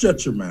 Just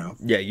shut your mouth.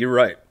 Yeah, you're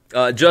right.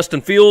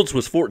 Justin Fields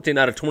was 14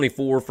 out of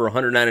 24 for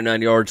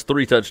 199 yards,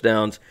 3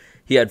 touchdowns.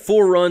 He had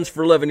 4 runs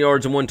for 11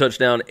 yards and 1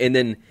 touchdown, and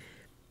then.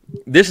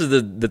 This is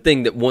the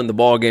thing that won the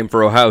ball game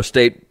for Ohio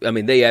State. I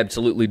mean, they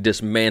absolutely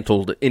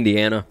dismantled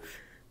Indiana,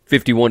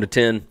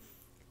 51-10.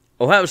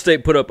 Ohio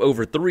State put up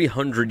over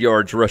 300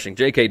 yards rushing.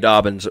 J.K.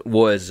 Dobbins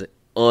was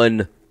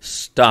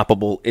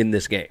unstoppable in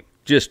this game.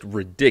 Just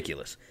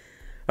ridiculous.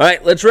 All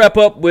right, let's wrap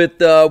up with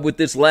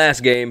this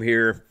last game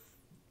here.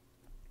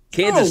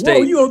 Kansas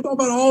State. Whoa, you don't talk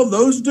about all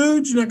those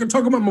dudes? You're not going to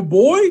talk about my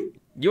boy?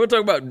 You want to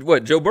talk about,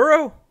 what, Joe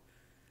Burrow?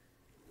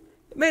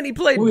 Man, he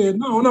played.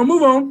 No,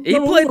 move on. He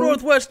played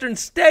Northwestern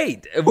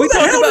State. We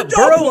talked about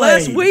Burrow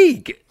last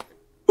week.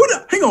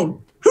 Hang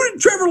on. Who did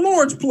Trevor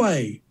Lawrence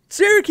play?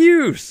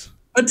 Syracuse.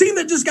 A team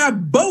that just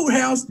got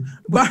boathoused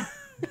by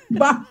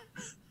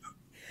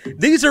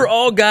These are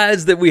all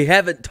guys that we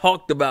haven't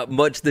talked about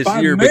much this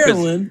year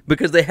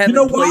because they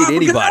haven't played anybody.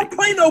 Because I don't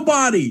play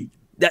nobody.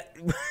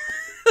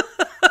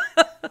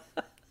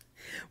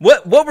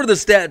 What were the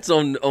stats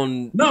on?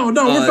 No,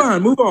 we're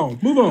fine. Move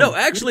on. No,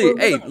 actually,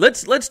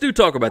 let's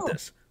talk about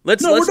this. We're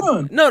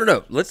done.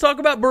 No. Let's talk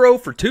about Burrow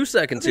for 2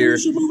 seconds here. We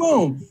should move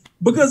on.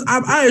 Because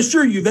I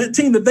assure you, that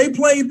team that they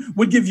played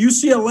would give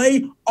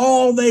UCLA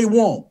all they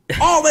want.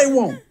 All they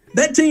want.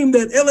 That team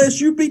that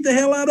LSU beat the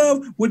hell out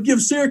of would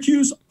give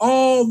Syracuse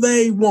all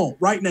they want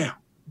right now.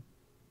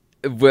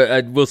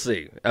 We'll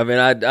see. I mean,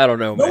 I don't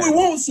know. No, man. we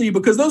won't see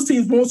because those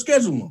teams won't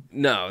schedule them.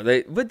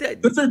 No, but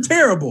they're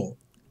terrible.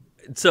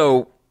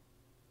 So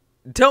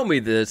tell me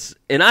this,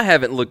 and I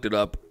haven't looked it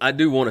up. I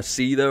do want to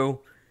see,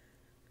 though.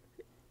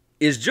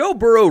 Is Joe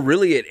Burrow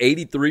really at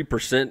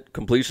 83%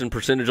 completion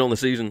percentage on the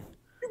season?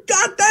 You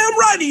goddamn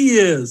right he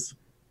is.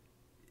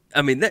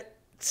 I mean, that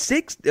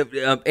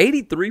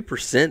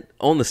 83%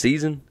 on the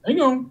season? Hang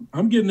on.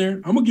 I'm getting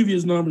there. I'm going to give you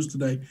his numbers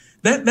today.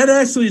 That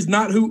actually is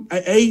not who –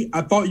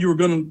 I thought you were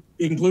going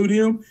to include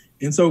him,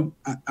 and so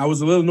I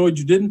was a little annoyed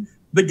you didn't.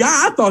 The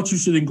guy I thought you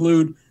should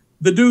include,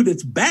 the dude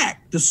that's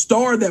back, the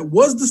star that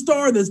was the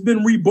star that's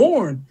been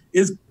reborn,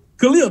 is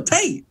Khalil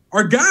Tate,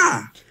 our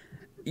guy.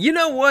 You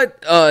know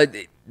what?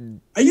 You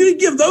didn't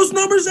give those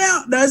numbers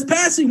out. Now, his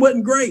passing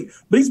wasn't great,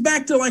 but he's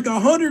back to like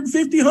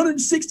 150,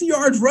 160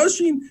 yards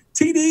rushing,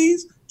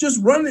 TDs,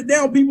 just running it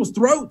down people's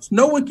throats.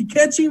 No one could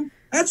catch him.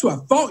 That's what I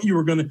thought you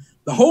were going to.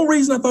 The whole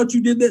reason I thought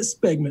you did that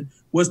segment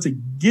was to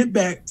get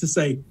back to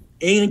say,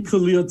 and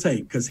Khalil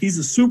Tate, because he's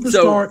a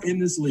superstar in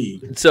this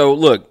league. So,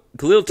 look,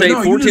 Khalil Tate,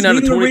 14 out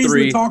of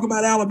 23. To talk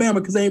about Alabama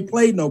because they ain't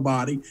played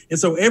nobody. And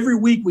so every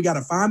week we got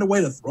to find a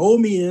way to throw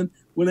them in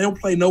when they don't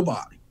play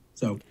nobody.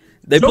 So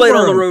they played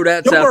on the road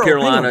at South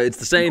Carolina. It's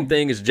the same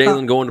thing as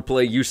Jalen going to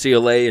play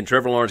UCLA and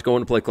Trevor Lawrence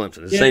going to play Clemson.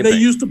 It's the same thing.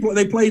 Used to play.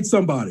 They played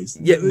somebody's.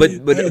 Yeah,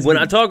 but when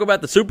I talk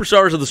about the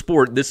superstars of the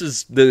sport, this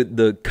is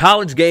the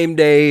college game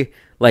day.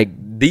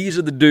 Like, these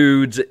are the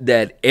dudes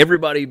that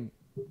everybody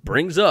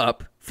brings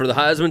up for the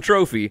Heisman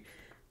Trophy.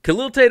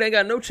 Khalil Tate ain't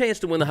got no chance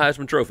to win the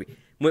Heisman Trophy.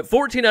 Went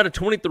 14 out of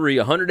 23,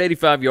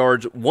 185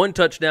 yards, 1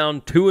 touchdown,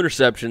 2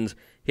 interceptions.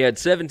 He had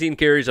 17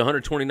 carries,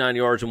 129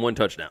 yards, and 1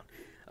 touchdown.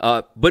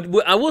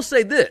 But I will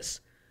say this.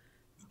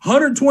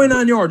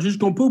 129 yards. You're just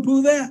going to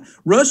poo-poo that?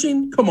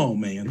 Rushing? Come on,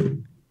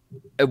 man.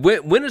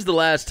 When is the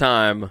last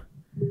time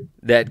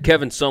that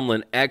Kevin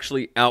Sumlin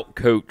actually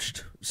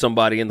outcoached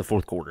somebody in the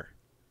fourth quarter?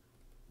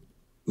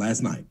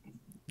 Last night.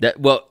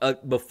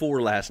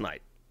 Before last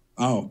night.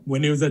 Oh,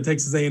 when he was at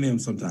Texas A&M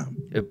sometime.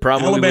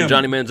 Probably Alabama. When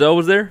Johnny Manziel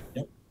was there?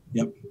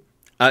 Yep.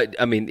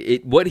 I mean,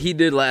 what he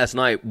did last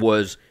night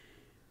was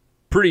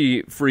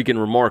pretty freaking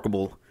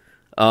remarkable.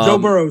 Joe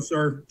Burrow,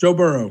 sir. Joe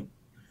Burrow.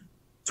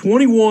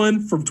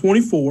 21 from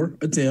 24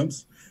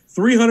 attempts,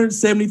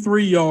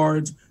 373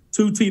 yards,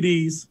 2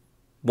 TDs.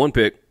 1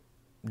 pick.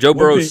 Joe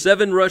Burrow,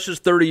 7 rushes,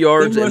 30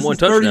 yards, and 1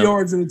 touchdown. 30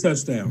 yards and a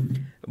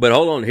touchdown. But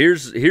hold on,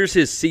 here's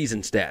his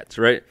season stats,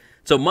 right?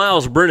 So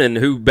Miles Brennan,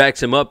 who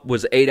backs him up,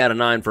 was 8 out of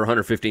 9 for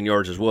 115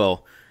 yards as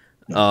well.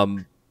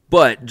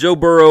 But Joe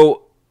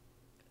Burrow,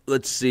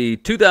 let's see,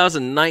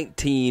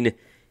 2019,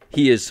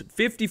 he is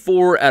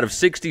 54 out of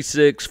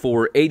 66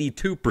 for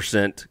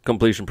 82%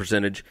 completion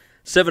percentage,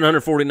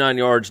 749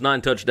 yards,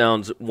 9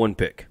 touchdowns, 1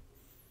 pick.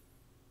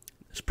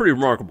 It's pretty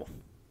remarkable.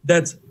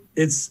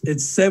 It's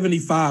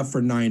 75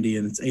 for 90,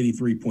 and it's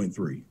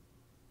 83.3.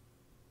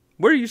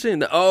 Where are you seeing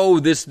that? Oh,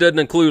 this doesn't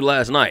include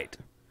last night.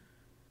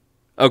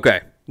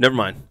 Okay, never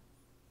mind.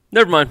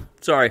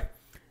 Sorry.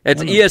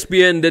 It's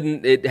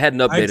ESPN it hadn't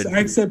updated. I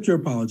accept your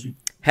apology.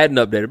 Hadn't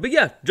updated. But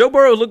yeah, Joe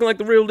Burrow is looking like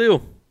the real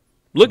deal.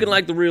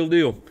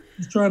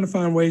 He's trying to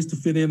find ways to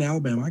fit in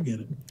Alabama. I get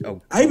it.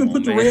 Oh, I even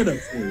put the red up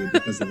for you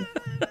because of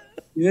that.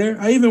 Yeah,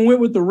 I even went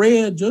with the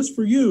red just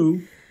for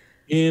you.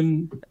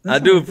 And I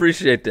do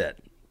appreciate that.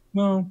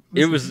 No,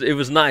 it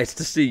was nice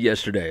to see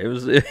yesterday.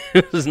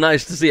 It was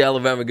nice to see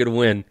Alabama get a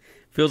win.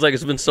 Feels like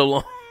it's been so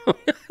long.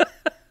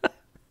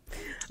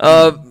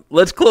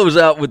 Let's close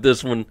out with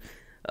this one.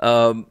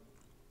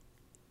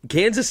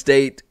 Kansas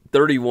State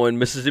 31,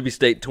 Mississippi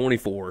State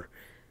 24.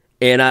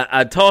 And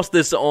I tossed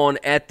this on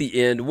at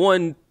the end,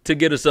 one to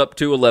get us up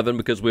to 11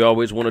 because we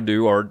always want to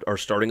do our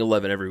starting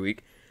 11 every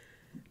week.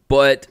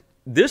 But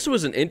this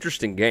was an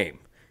interesting game.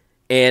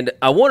 And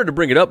I wanted to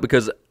bring it up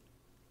because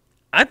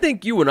I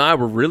think you and I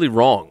were really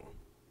wrong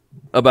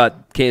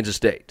about Kansas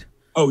State.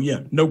 Oh,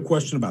 yeah. No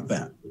question about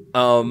that.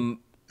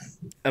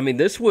 I mean,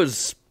 this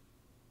was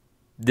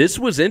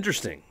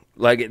interesting.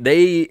 Like,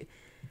 neither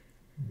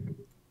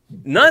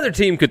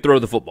team could throw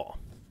the football.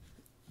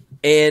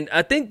 And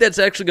I think that's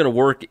actually going to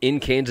work in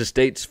Kansas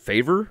State's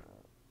favor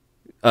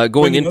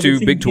going into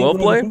Big 12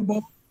 play.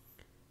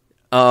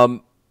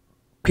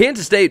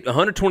 Kansas State,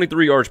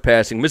 123 yards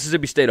passing.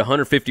 Mississippi State,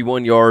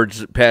 151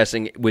 yards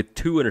passing with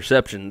 2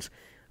 interceptions.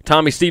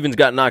 Tommy Stevens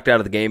got knocked out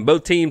of the game.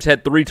 Both teams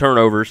had 3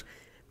 turnovers.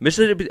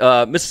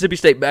 Mississippi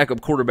State backup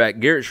quarterback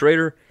Garrett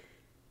Schrader,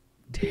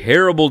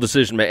 terrible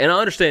decision-making. And I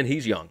understand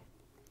he's young.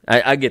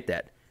 I get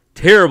that.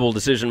 Terrible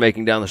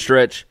decision-making down the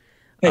stretch.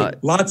 Hey,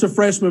 lots of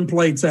freshmen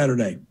played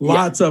Saturday.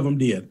 Lots of them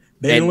did.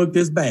 They didn't look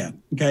this bad,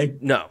 okay?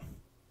 No.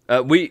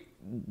 We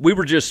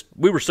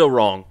were so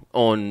wrong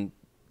on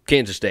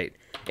Kansas State.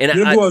 And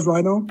you know who I was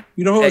right on?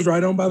 You know who I was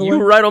right on, by the way? You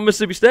were right on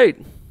Mississippi State.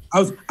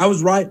 I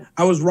was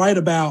right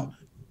about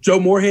Joe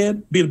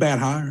Moorhead being a bad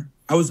hire.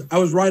 I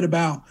was right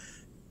about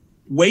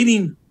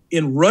waiting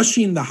in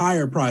rushing the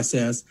hire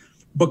process,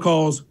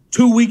 because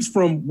 2 weeks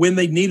from when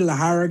they needed to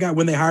hire a guy,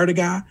 when they hired a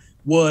guy,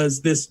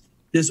 was this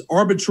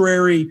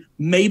arbitrary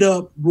made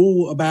up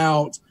rule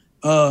about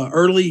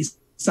early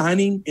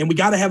signing, and we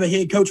got to have a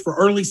head coach for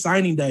early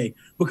signing day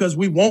because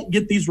we won't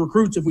get these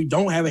recruits if we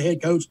don't have a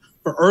head coach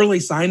for early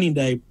signing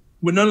day,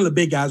 when none of the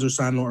big guys are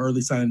signing on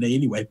early signing day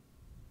anyway.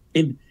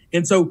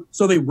 And so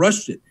they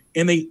rushed it.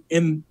 And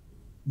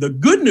the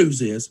good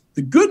news is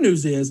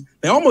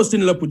they almost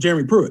ended up with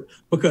Jeremy Pruitt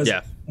because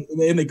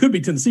and they could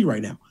be Tennessee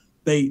right now.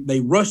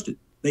 They rushed it.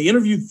 They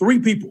interviewed 3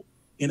 people,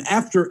 and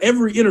after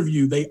every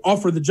interview, they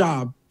offered the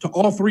job to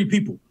all 3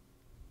 people.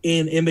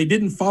 And they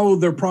didn't follow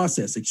their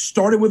process. They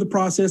started with a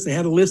process. They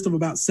had a list of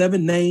about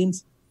 7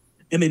 names,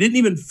 and they didn't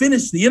even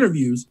finish the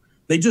interviews.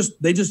 They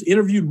just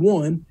interviewed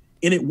one,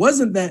 and it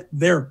wasn't that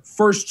their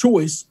first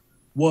choice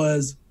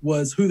was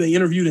who they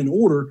interviewed in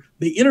order.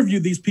 They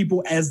interviewed these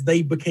people as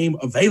they became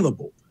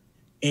available.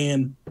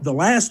 And the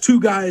last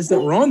 2 guys that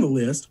were on the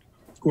list,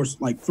 of course,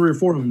 like 3 or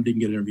 4 of them didn't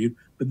get interviewed,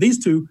 but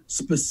these 2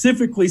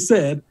 specifically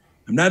said,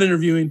 I'm not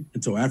interviewing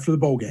until after the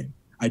bowl game.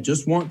 I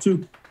just want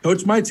to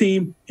coach my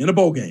team in a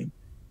bowl game.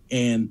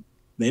 And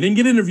they didn't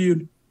get interviewed.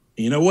 And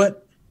you know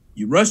what?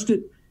 You rushed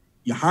it.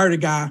 You hired a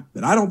guy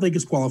that I don't think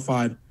is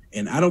qualified,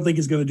 and I don't think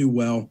is going to do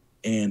well.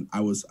 And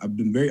I've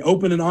been very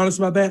open and honest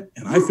about that,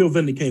 and I feel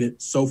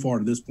vindicated so far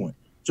to this point.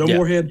 Joe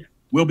Moorhead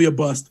will be a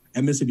bust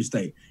at Mississippi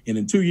State, and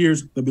in 2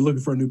 years they'll be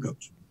looking for a new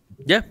coach.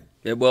 Yeah.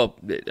 Well,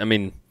 I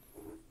mean,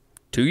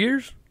 2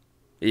 years?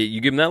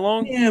 You give them that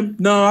long? Yeah.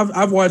 No,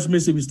 I've watched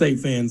Mississippi State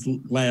fans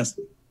last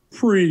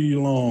pretty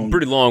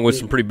long with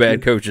some pretty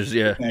bad coaches.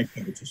 Yeah, bad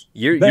coaches.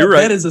 You're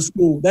right. That is a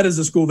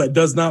school that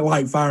does not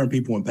like firing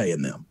people and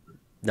paying them.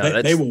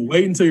 No, they will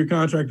wait until your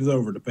contract is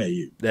over to pay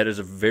you. That is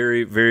a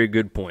very, very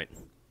good point.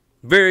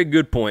 Very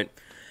good point.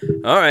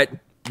 All right,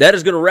 that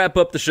is going to wrap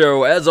up the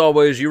show. As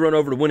always, you run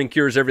over to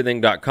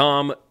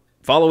winningcureseverything.com.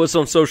 Follow us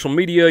on social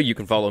media. You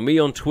can follow me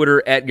on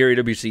Twitter at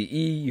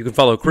GaryWCE. You can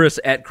follow Chris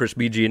at Chris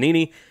B.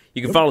 Giannini.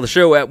 You can follow the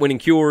show at Winning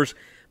Cures.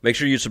 Make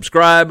sure you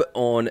subscribe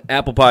on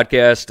Apple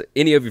Podcast,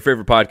 any of your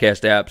favorite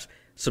podcast apps.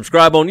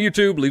 Subscribe on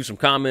YouTube. Leave some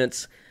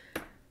comments.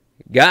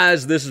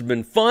 Guys, this has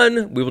been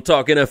fun. We will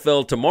talk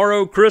NFL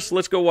tomorrow. Chris,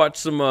 let's go watch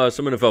some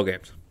NFL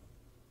games.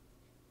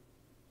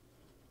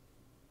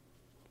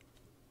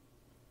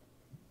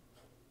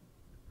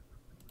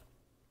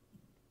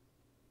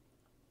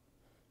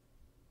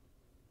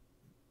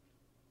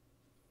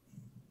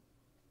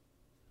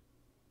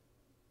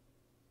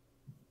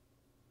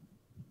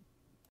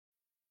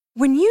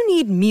 When you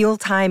need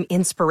mealtime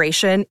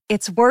inspiration,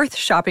 it's worth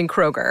shopping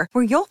Kroger,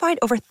 where you'll find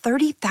over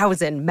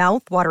 30,000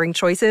 mouth-watering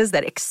choices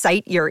that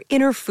excite your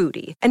inner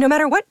foodie. And no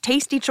matter what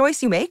tasty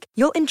choice you make,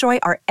 you'll enjoy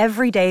our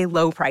everyday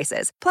low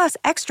prices, plus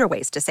extra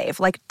ways to save,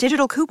 like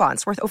digital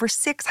coupons worth over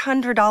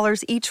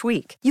 $600 each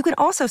week. You can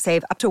also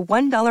save up to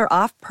 $1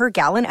 off per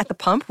gallon at the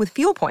pump with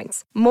fuel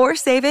points. More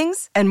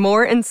savings and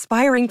more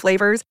inspiring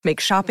flavors make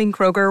shopping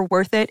Kroger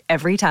worth it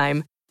every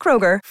time.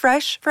 Kroger,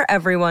 fresh for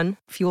everyone.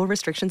 Fuel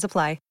restrictions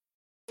apply.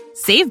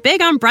 Save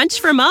big on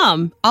brunch for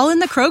mom, all in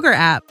the Kroger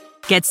app.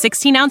 Get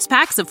 16-ounce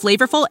packs of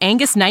flavorful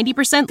Angus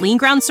 90% lean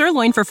ground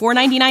sirloin for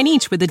 $4.99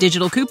 each with a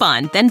digital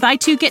coupon. Then buy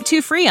 2, get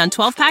 2 free on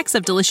 12 packs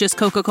of delicious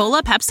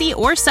Coca-Cola, Pepsi,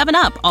 or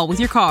 7-Up, all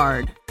with your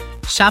card.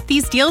 Shop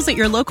these deals at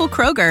your local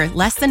Kroger,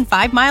 less than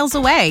 5 miles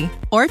away.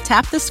 Or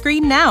tap the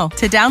screen now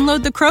to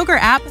download the Kroger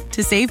app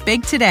to save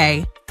big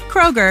today.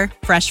 Kroger,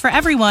 fresh for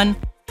everyone.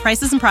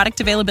 Prices and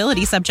product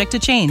availability subject to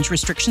change.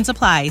 Restrictions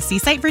apply. See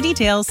site for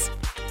details.